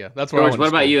 There you go. That's where. George, what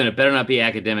about you? And it better not be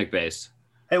academic based.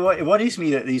 It worries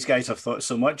me that these guys have thought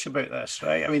so much about this,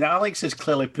 right? I mean, Alex has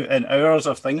clearly put in hours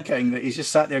of thinking that he's just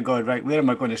sat there going, right, where am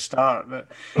I going to start? But,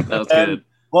 that was good.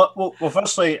 Well,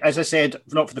 firstly, as I said,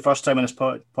 not for the first time on this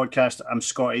podcast, I'm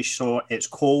Scottish, so it's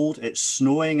cold. It's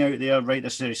snowing out there right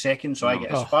this very second, so I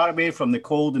get as far away from the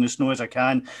cold and the snow as I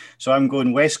can. So I'm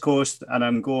going West Coast, and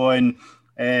I'm going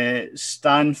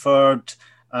Stanford,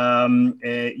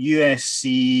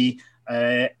 USC,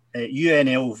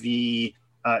 UNLV,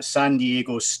 San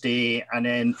Diego State, and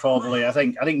then probably I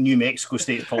think New Mexico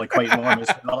State is probably quite warm as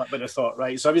well. But I thought,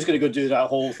 right, so I'm just going to go do that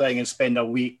whole thing and spend a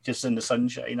week just in the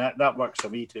sunshine. That works for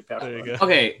me too. Perfectly.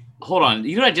 Okay, hold on.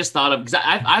 You know what I just thought of, because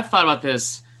I've thought about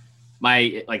this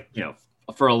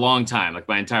for a long time, like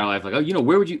my entire life. Like,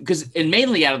 where would you? Because and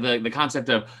mainly out of the concept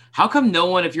of how come no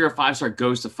one, if you're a 5-star,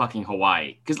 goes to fucking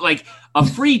Hawaii? Because like a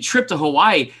free trip to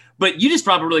Hawaii. But you just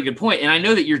brought up a really good point, and I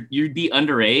know that you'd be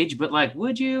underage, but like,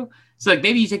 would you? So like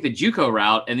maybe you take the JUCO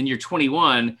route and then you're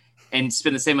 21 and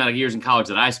spend the same amount of years in college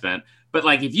that I spent. But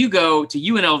like if you go to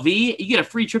UNLV, you get a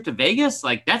free trip to Vegas.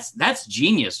 Like that's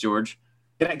genius, George.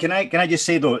 Can I just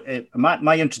say though,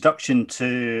 my introduction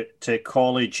to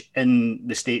college in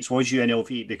the States was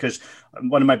UNLV, because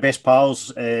one of my best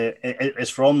pals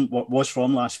was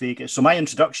from Las Vegas. So my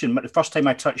introduction, the first time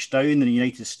I touched down in the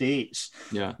United States,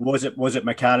 was at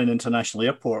McCarran International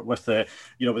Airport with the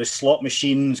slot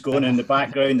machines going in the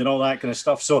background and all that kind of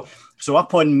stuff. So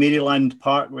up on Maryland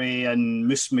Parkway and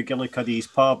Moose McGillicuddy's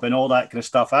pub and all that kind of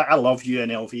stuff. I love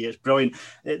UNLV. It's brilliant.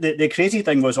 The crazy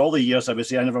thing was all the years I was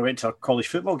there, I never went to a college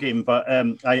football game, but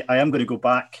I am going to go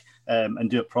back and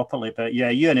do it properly. But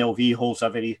yeah, UNLV holds a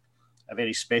very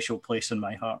special place in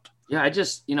my heart. Yeah, I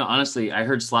just, honestly, I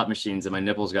heard slot machines and my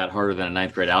nipples got harder than a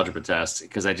 9th grade algebra test,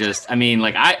 because I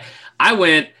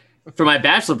went for my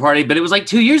bachelor party, but it was like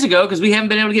 2 years ago because we haven't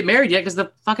been able to get married yet because of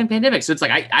the fucking pandemic. So it's like,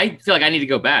 I feel like I need to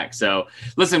go back. So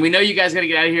listen, we know you guys got to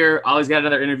get out of here. Ollie's got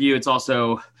another interview. It's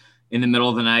also in the middle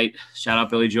of the night. Shout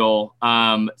out Billy Joel.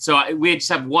 We just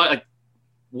have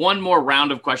one more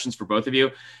round of questions for both of you,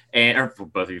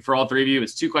 for all three of you.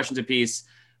 It's 2 questions apiece.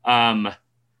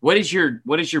 What is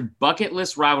your bucket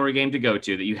list rivalry game to go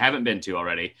to that you haven't been to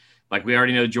already? Like we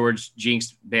already know George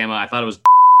jinxed Bama. I thought it was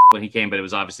when he came, but it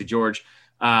was obviously George.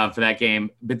 For that game.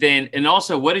 But then, and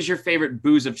also, what is your favorite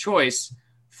booze of choice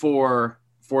for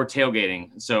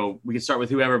tailgating? So we can start with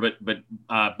whoever, but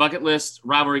bucket list,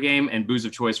 rivalry game, and booze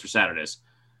of choice for Saturdays.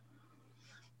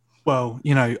 Well,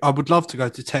 I would love to go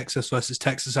to Texas versus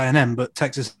Texas A&M, but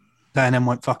Texas A&M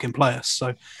won't fucking play us.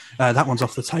 So that one's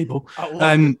off the table.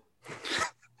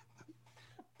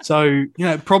 So,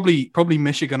 probably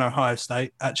Michigan, Ohio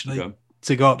State, actually,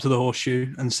 to go up to the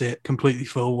Horseshoe and see it completely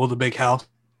full, or the Big House.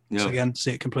 Yep. Again,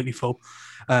 see it completely full.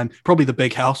 Probably the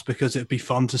Big House, because it'd be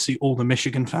fun to see all the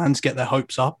Michigan fans get their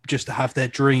hopes up, just to have their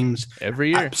dreams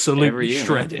absolutely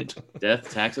shredded.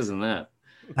 Death, taxes, and that.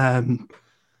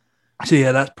 So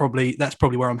yeah, that's probably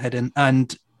where I'm heading.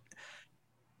 And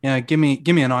give me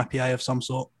an IPA of some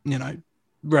sort.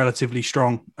 Relatively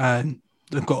strong, and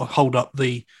they've got to hold up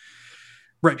the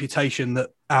reputation that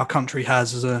our country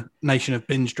has as a nation of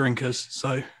binge drinkers.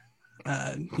 So.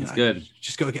 It's good.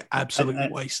 Just got to get absolutely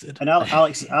wasted. And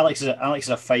Alex is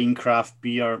a fine craft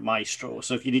beer maestro.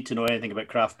 So if you need to know anything about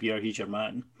craft beer, he's your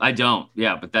man. I don't.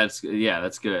 Yeah, but that's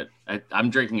good. I'm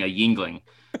drinking a Yingling,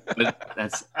 but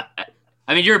that's.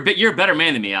 I mean, you're a better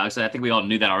man than me, Alex. I think we all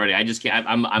knew that already. I just can't.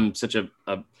 I'm such a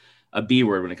B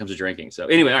word when it comes to drinking. So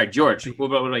anyway, all right, George. What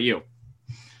about you?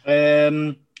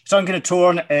 So I'm kind of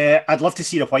torn. I'd love to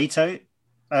see the whiteout.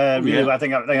 Really, I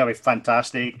think that'd be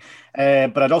fantastic.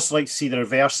 But I'd also like to see the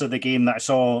reverse of the game that I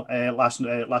saw last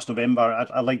November.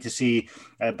 I'd like to see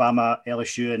Bama,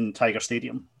 LSU, and Tiger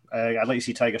Stadium. I'd like to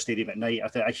see Tiger Stadium at night.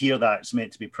 I hear that it's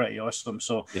meant to be pretty awesome.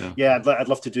 So yeah, I'd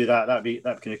love to do that. That'd be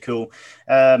kind of cool.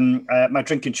 My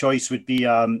drinking choice would be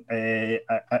a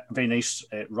very nice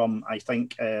rum. I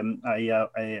think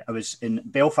I was in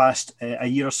Belfast a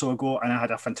year or so ago, and I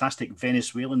had a fantastic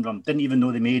Venezuelan rum. Didn't even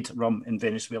know they made rum in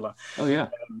Venezuela. Oh yeah.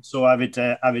 So I'd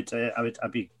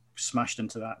be smashed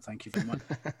into that. Thank you very much.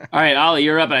 All right, Ollie,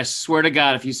 you're up. And I swear to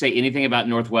God, if you say anything about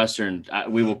Northwestern,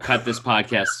 we will cut this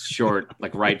podcast short,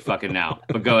 like right fucking now.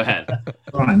 But go ahead.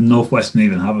 Right, Northwestern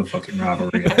even have a fucking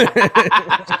rivalry.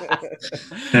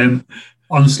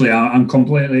 Honestly, I'm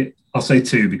completely. I'll say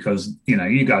 2 because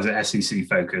you guys are SEC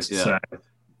focused. Yeah. So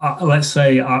let's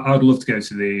say I'd love to go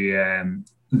to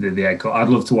the Egg Cup. I'd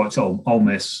love to watch Ole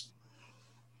Miss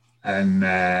and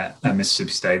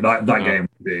Mississippi State. That game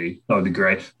would be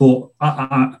great. But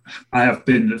I have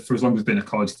been, for as long as I've been a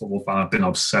college football fan, I've been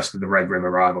obsessed with the Red River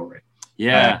rivalry.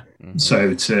 Yeah.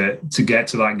 So to get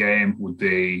to that game would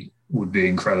be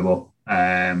incredible.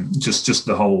 Just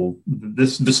the whole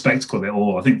the spectacle of it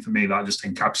all. I think for me that just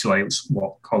encapsulates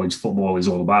what college football is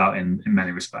all about in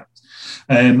many respects.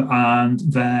 And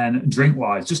then drink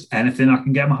wise, just anything I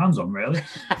can get my hands on, really.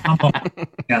 I'm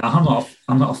not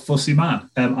a fussy man.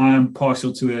 I am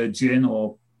partial to a gin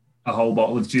or a whole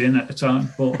bottle of gin at a time,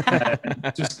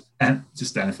 but just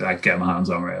anything I can get my hands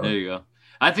on, really. There you go.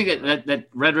 I think that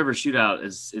Red River Shootout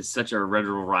is such a Red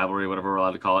River rivalry, whatever we're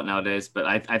allowed to call it nowadays. But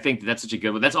I think that's such a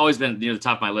good one. That's always been the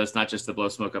top of my list, not just to blow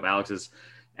smoke up Alex's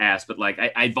ass, but like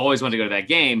I've always wanted to go to that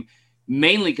game,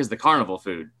 mainly because the carnival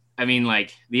food. I mean,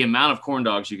 like the amount of corn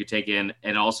dogs you could take in,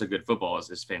 and also good football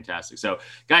is fantastic. So,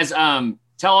 guys,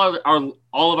 tell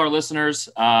all of our listeners,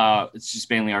 it's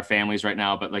just mainly our families right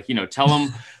now, but like, tell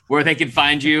them where they can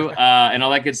find you and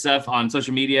all that good stuff on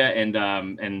social media,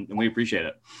 and we appreciate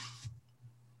it.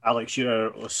 Alex, you're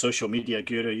a social media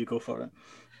guru. You go for it.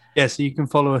 Yeah, so you can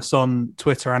follow us on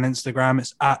Twitter and Instagram.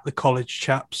 It's at the College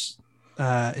Chaps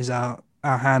is our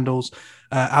handles.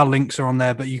 Our links are on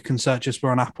there, but you can search us. We're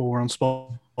on Apple, we're on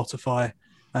Spotify.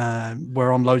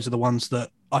 We're on loads of the ones that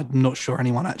I'm not sure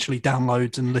anyone actually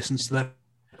downloads and listens to their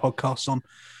podcasts on.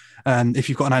 If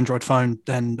you've got an Android phone,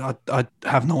 then I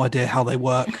have no idea how they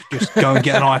work. Just go and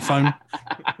get an iPhone.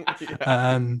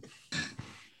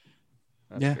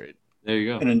 That's great. There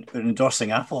you go. And endorsing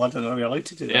Apple. I don't know if you're allowed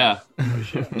to do that.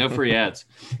 Yeah. No free ads.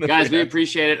 Guys, we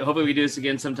appreciate it. Hopefully we do this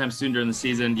again sometime soon during the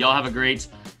season. Y'all have a great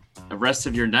rest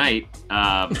of your night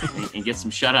and get some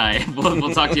shut-eye.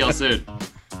 We'll talk to y'all soon.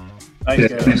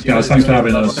 Thanks, guys. Thanks for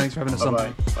having us. Thanks for having us on.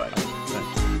 Bye.